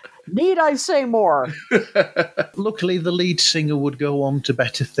 Need I say more? Luckily, the lead singer would go on to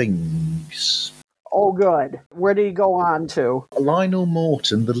better things. Oh, good. Where did he go on to? Lionel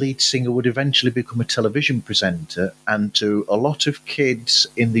Morton, the lead singer, would eventually become a television presenter, and to a lot of kids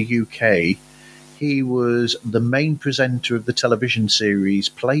in the UK, he was the main presenter of the television series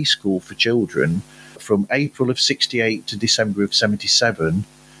Play School for Children from April of 68 to December of 77,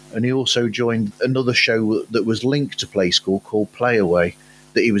 and he also joined another show that was linked to Play School called Play Away,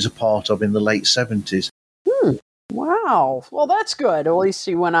 that he was a part of in the late 70s. Wow. Well, that's good. At least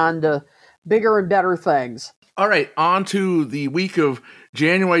he went on to bigger and better things. All right, on to the week of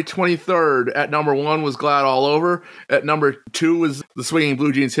January 23rd. At number 1 was Glad All Over. At number 2 was the Swinging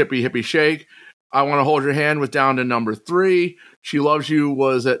Blue Jeans Hippie Hippie Shake. I Want to Hold Your Hand was down to number 3. She Loves You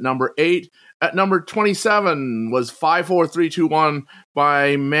was at number 8. At number 27 was 54321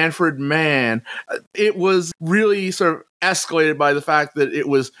 by Manfred Mann. It was really sort of escalated by the fact that it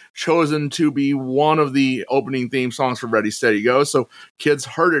was chosen to be one of the opening theme songs for Ready, Steady, Go, so kids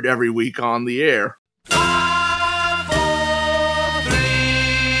heard it every week on the air. 5, 4, 3,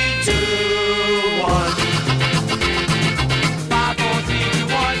 2, 1. 5, 4, 3,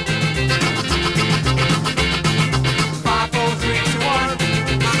 2, 1. 5, 4, 3, 2, 1.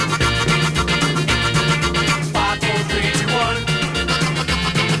 5, 4, 3, 2, 1.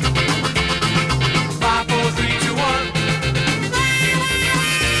 5, 4, 3, 2, 1.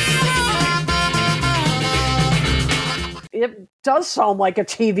 It does sound like a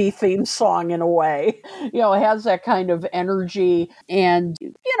TV theme song in a way. It has that kind of energy, and,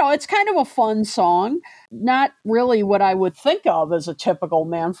 it's kind of a fun song. Not really what I would think of as a typical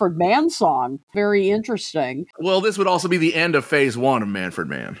Manfred Mann song. Very interesting. Well, this would also be the end of phase 1 of Manfred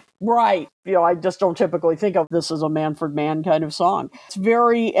Mann. Right. I just don't typically think of this as a Manfred Mann kind of song. It's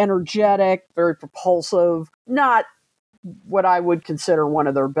very energetic, very propulsive, not what I would consider one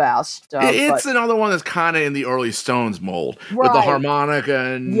of their best. It's another one that's kind of in the early Stones mold, with the Right. harmonica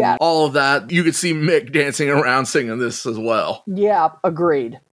and all of that. You could see Mick dancing around singing this as well. Yeah,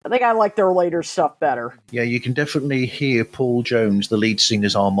 agreed. I think I like their later stuff better. Yeah, you can definitely hear Paul Jones, the lead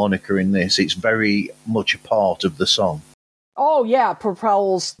singer's harmonica in this. It's very much a part of the song. Oh, yeah,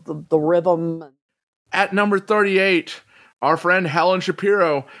 propels the rhythm. At number 38, our friend Helen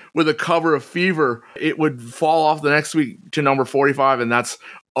Shapiro with a cover of Fever. It would fall off the next week to number 45, and that's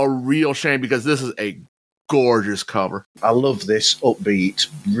a real shame because this is a gorgeous cover. I love this upbeat,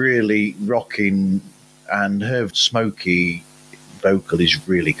 really rocking, and her smoky vocal is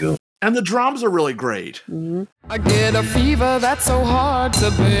really good. And the drums are really great. Mm-hmm. I get a fever that's so hard to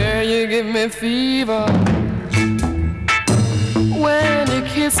bear. You give me fever when you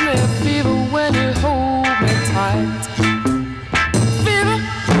kiss me, fever when you hold me tight.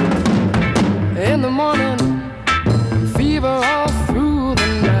 In the morning, fever all through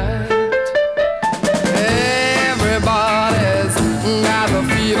the night. Everybody's got the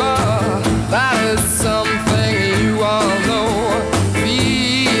fever. That is something you all know.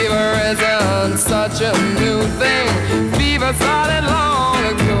 Fever isn't such a new thing. Fever started long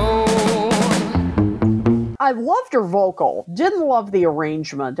ago. I loved her vocal. Didn't love the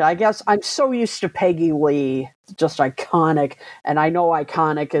arrangement. I guess I'm so used to Peggy Lee. Just iconic, and I know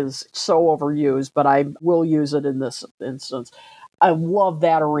iconic is so overused, but I will use it in this instance. I love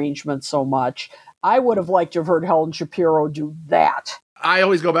that arrangement so much. I would have liked to have heard Helen Shapiro do that. I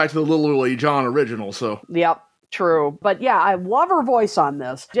always go back to the Little Willie John original, so. Yep, true. But yeah, I love her voice on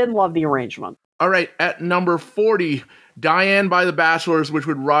this. Didn't love the arrangement. All right, at number 40, Diane by the Bachelors, which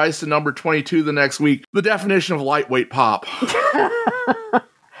would rise to number 22 the next week. The definition of lightweight pop.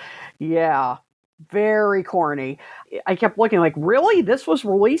 Yeah. Very corny. I kept looking like, really? This was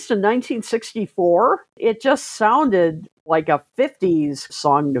released in 1964? It just sounded like a 50s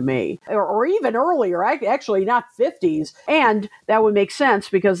song to me, or even earlier, actually not 50s. And that would make sense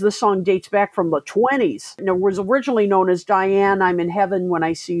because this song dates back from the 20s. And it was originally known as Diane, I'm in Heaven When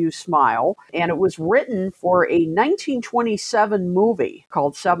I See You Smile. And it was written for a 1927 movie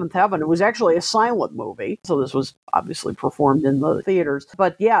called Seventh Heaven. It was actually a silent movie. So this was obviously performed in the theaters.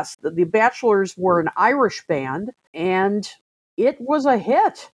 But yes, the Bachelors were an Irish band, and it was a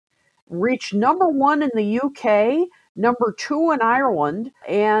hit. Reached number 1 in the UK, number 2 in Ireland,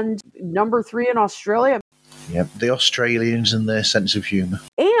 and number 3 in Australia. Yep, the Australians and their sense of humour.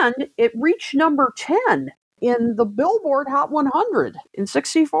 And it reached number 10 in the Billboard Hot 100 in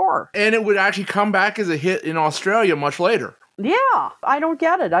 64. And it would actually come back as a hit in Australia much later. Yeah, I don't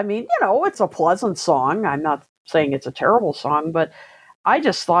get it. I mean, it's a pleasant song. I'm not saying it's a terrible song, but I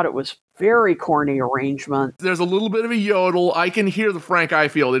just thought it was very corny arrangement. There's a little bit of a yodel. I can hear the Frank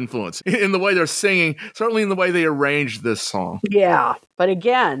Ifield influence in the way they're singing, certainly in the way they arranged this song. Yeah, but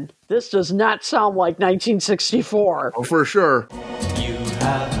again, this does not sound like 1964. Oh, for sure. You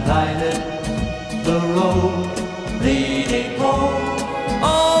have lighted the road leading home.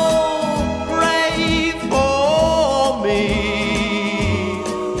 Oh, pray for me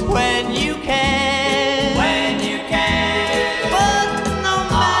when you can.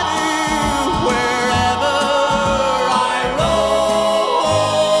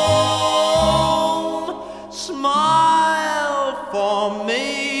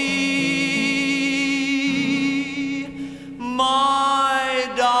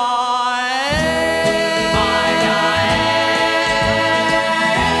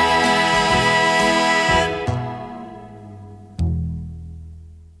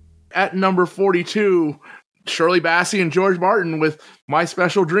 At number 42, Shirley Bassey and George Martin with My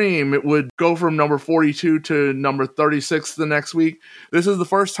Special Dream. It would go from number 42 to number 36 the next week. This is the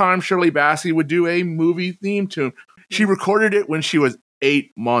first time Shirley Bassey would do a movie theme tune. She recorded it when she was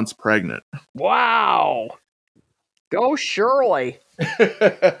 8 months pregnant. Wow. Go Shirley.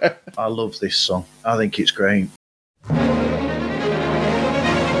 I love this song. I think it's great.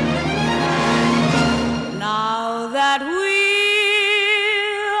 Now that we're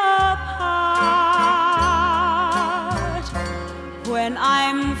apart, when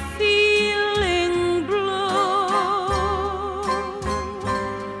I'm feeling blue,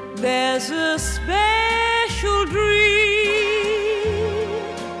 there's a special dream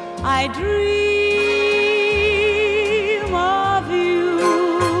I dream of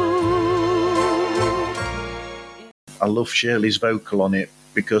I love Shirley's vocal on it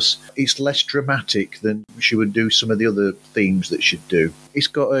because it's less dramatic than she would do some of the other themes that she'd do. It's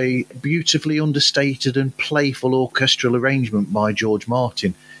got a beautifully understated and playful orchestral arrangement by George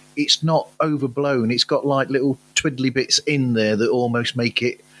Martin. It's not overblown. It's got like little twiddly bits in there that almost make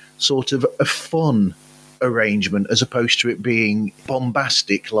it sort of a fun arrangement as opposed to it being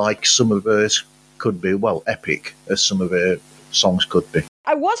bombastic like some of hers could be. Well, epic as some of her songs could be.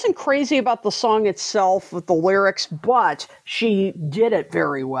 I wasn't crazy about the song itself with the lyrics, but she did it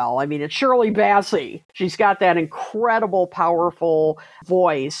very well. I mean, it's Shirley Bassey. She's got that incredible, powerful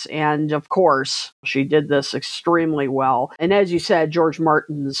voice. And of course, she did this extremely well. And as you said, George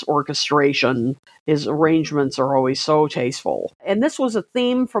Martin's orchestration, his arrangements are always so tasteful. And this was a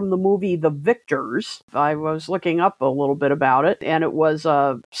theme from the movie The Victors. I was looking up a little bit about it, and it was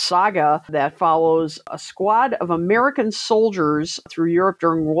a saga that follows a squad of American soldiers through Europe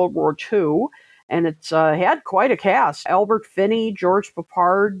during World War II, and it's had quite a cast. Albert Finney, George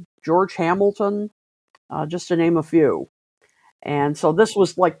Peppard, George Hamilton, just to name a few. And so this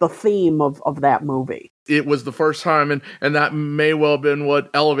was like the theme of that movie. It was the first time, and that may well have been what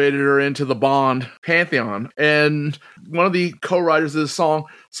elevated her into the Bond pantheon. And one of the co-writers of this song,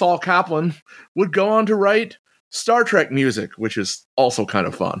 Saul Kaplan, would go on to write Star Trek music, which is also kind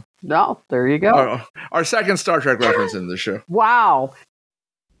of fun. No, there you go. Our second Star Trek reference in this show. Wow.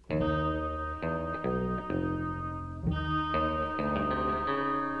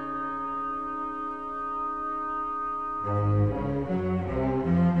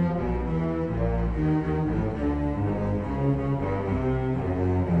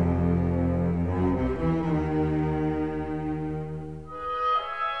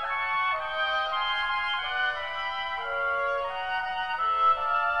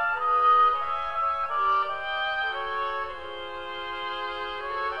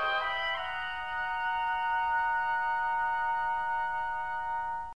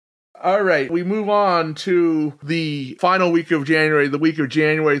 All right, we move on to the final week of January, the week of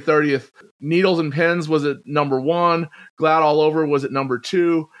January 30th. Needles and Pins was at number 1. Glad All Over was at number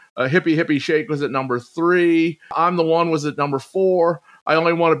 2. Hippie Hippie Shake was at number 3. I'm the One was at number 4. I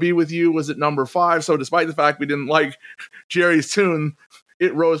Only Want to Be With You was at number 5. So despite the fact we didn't like Jerry's tune,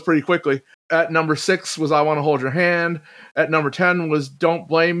 it rose pretty quickly. At number 6 was I Want to Hold Your Hand. At number 10 was Don't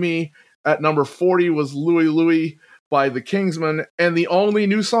Blame Me. At number 40 was Louie Louie by the Kingsmen. And the only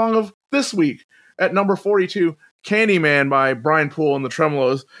new song of this week, at number 42, Candyman by Brian Poole and the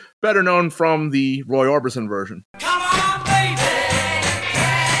Tremolos, better known from the Roy Orbison version.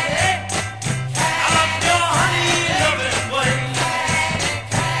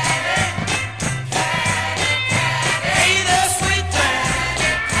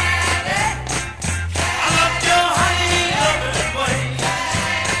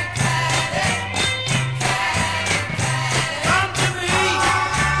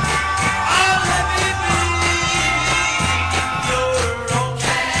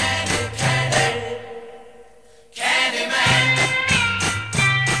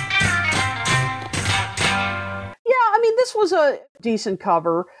 This was a decent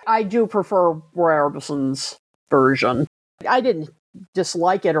cover. I do prefer Roy Orbison's version. I didn't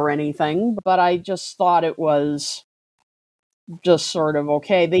dislike it or anything, but I just thought it was just sort of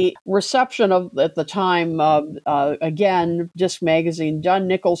okay. The reception of at the time, again, Disc Magazine, Don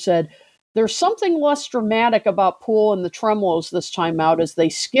Nichols said, "There's something less dramatic about Poole and the Tremolos this time out as they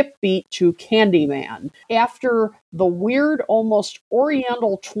skip beat to Candyman. After the weird, almost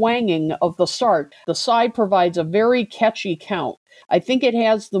oriental twanging of the start, the side provides a very catchy count. I think it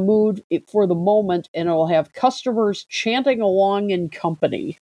has the mood for the moment, and it'll have customers chanting along in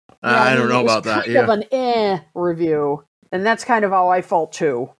company." I don't know about that. Kind of an review, and that's kind of how I felt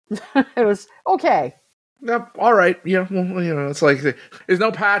too. It was okay. Yep, all right. Yeah, well, it's like there's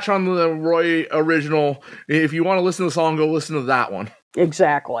no patch on the Roy original. If you want to listen to the song, go listen to that one.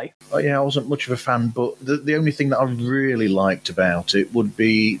 Exactly. Yeah, I wasn't much of a fan, but the only thing that I really liked about it would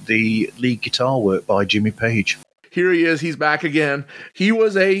be the lead guitar work by Jimmy Page. Here he is. He's back again. He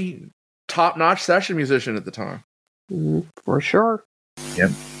was a top-notch session musician at the time. For sure.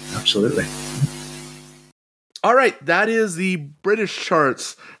 Yep, absolutely. All right, that is the British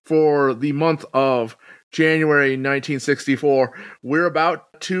charts for the month of January 1964. We're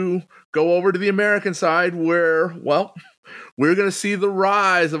about to go over to the American side where, well, we're going to see the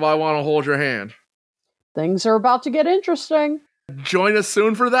rise of I Want to Hold Your Hand. Things are about to get interesting. Join us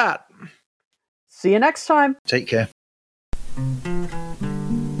soon for that. See you next time. Take care.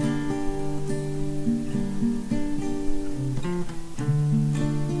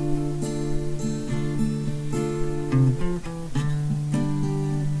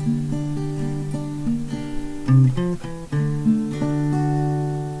 Mm-hmm.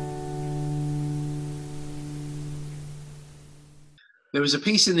 There was a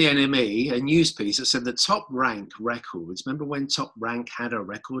piece in the NME, a news piece, that said the Top Rank Records. Remember when Top Rank had a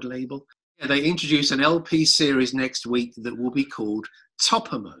record label? Yeah, they introduced an LP series next week that will be called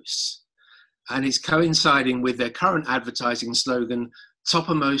Toppermost. And it's coinciding with their current advertising slogan,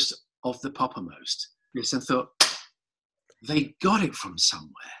 Toppermost of the Poppermost. Yes, and thought, they got it from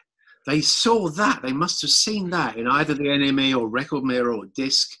somewhere. They saw that. They must have seen that in either the NME or Record Mirror or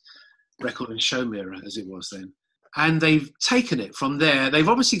Disc, Record and Show Mirror as it was then. And they've taken it from there. They've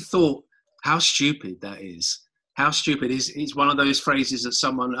obviously thought, how stupid that is. How stupid is one of those phrases that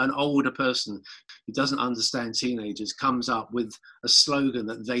someone, an older person who doesn't understand teenagers, comes up with a slogan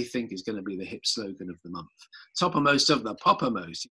that they think is going to be the hip slogan of the month. Toppermost of the Poppermost.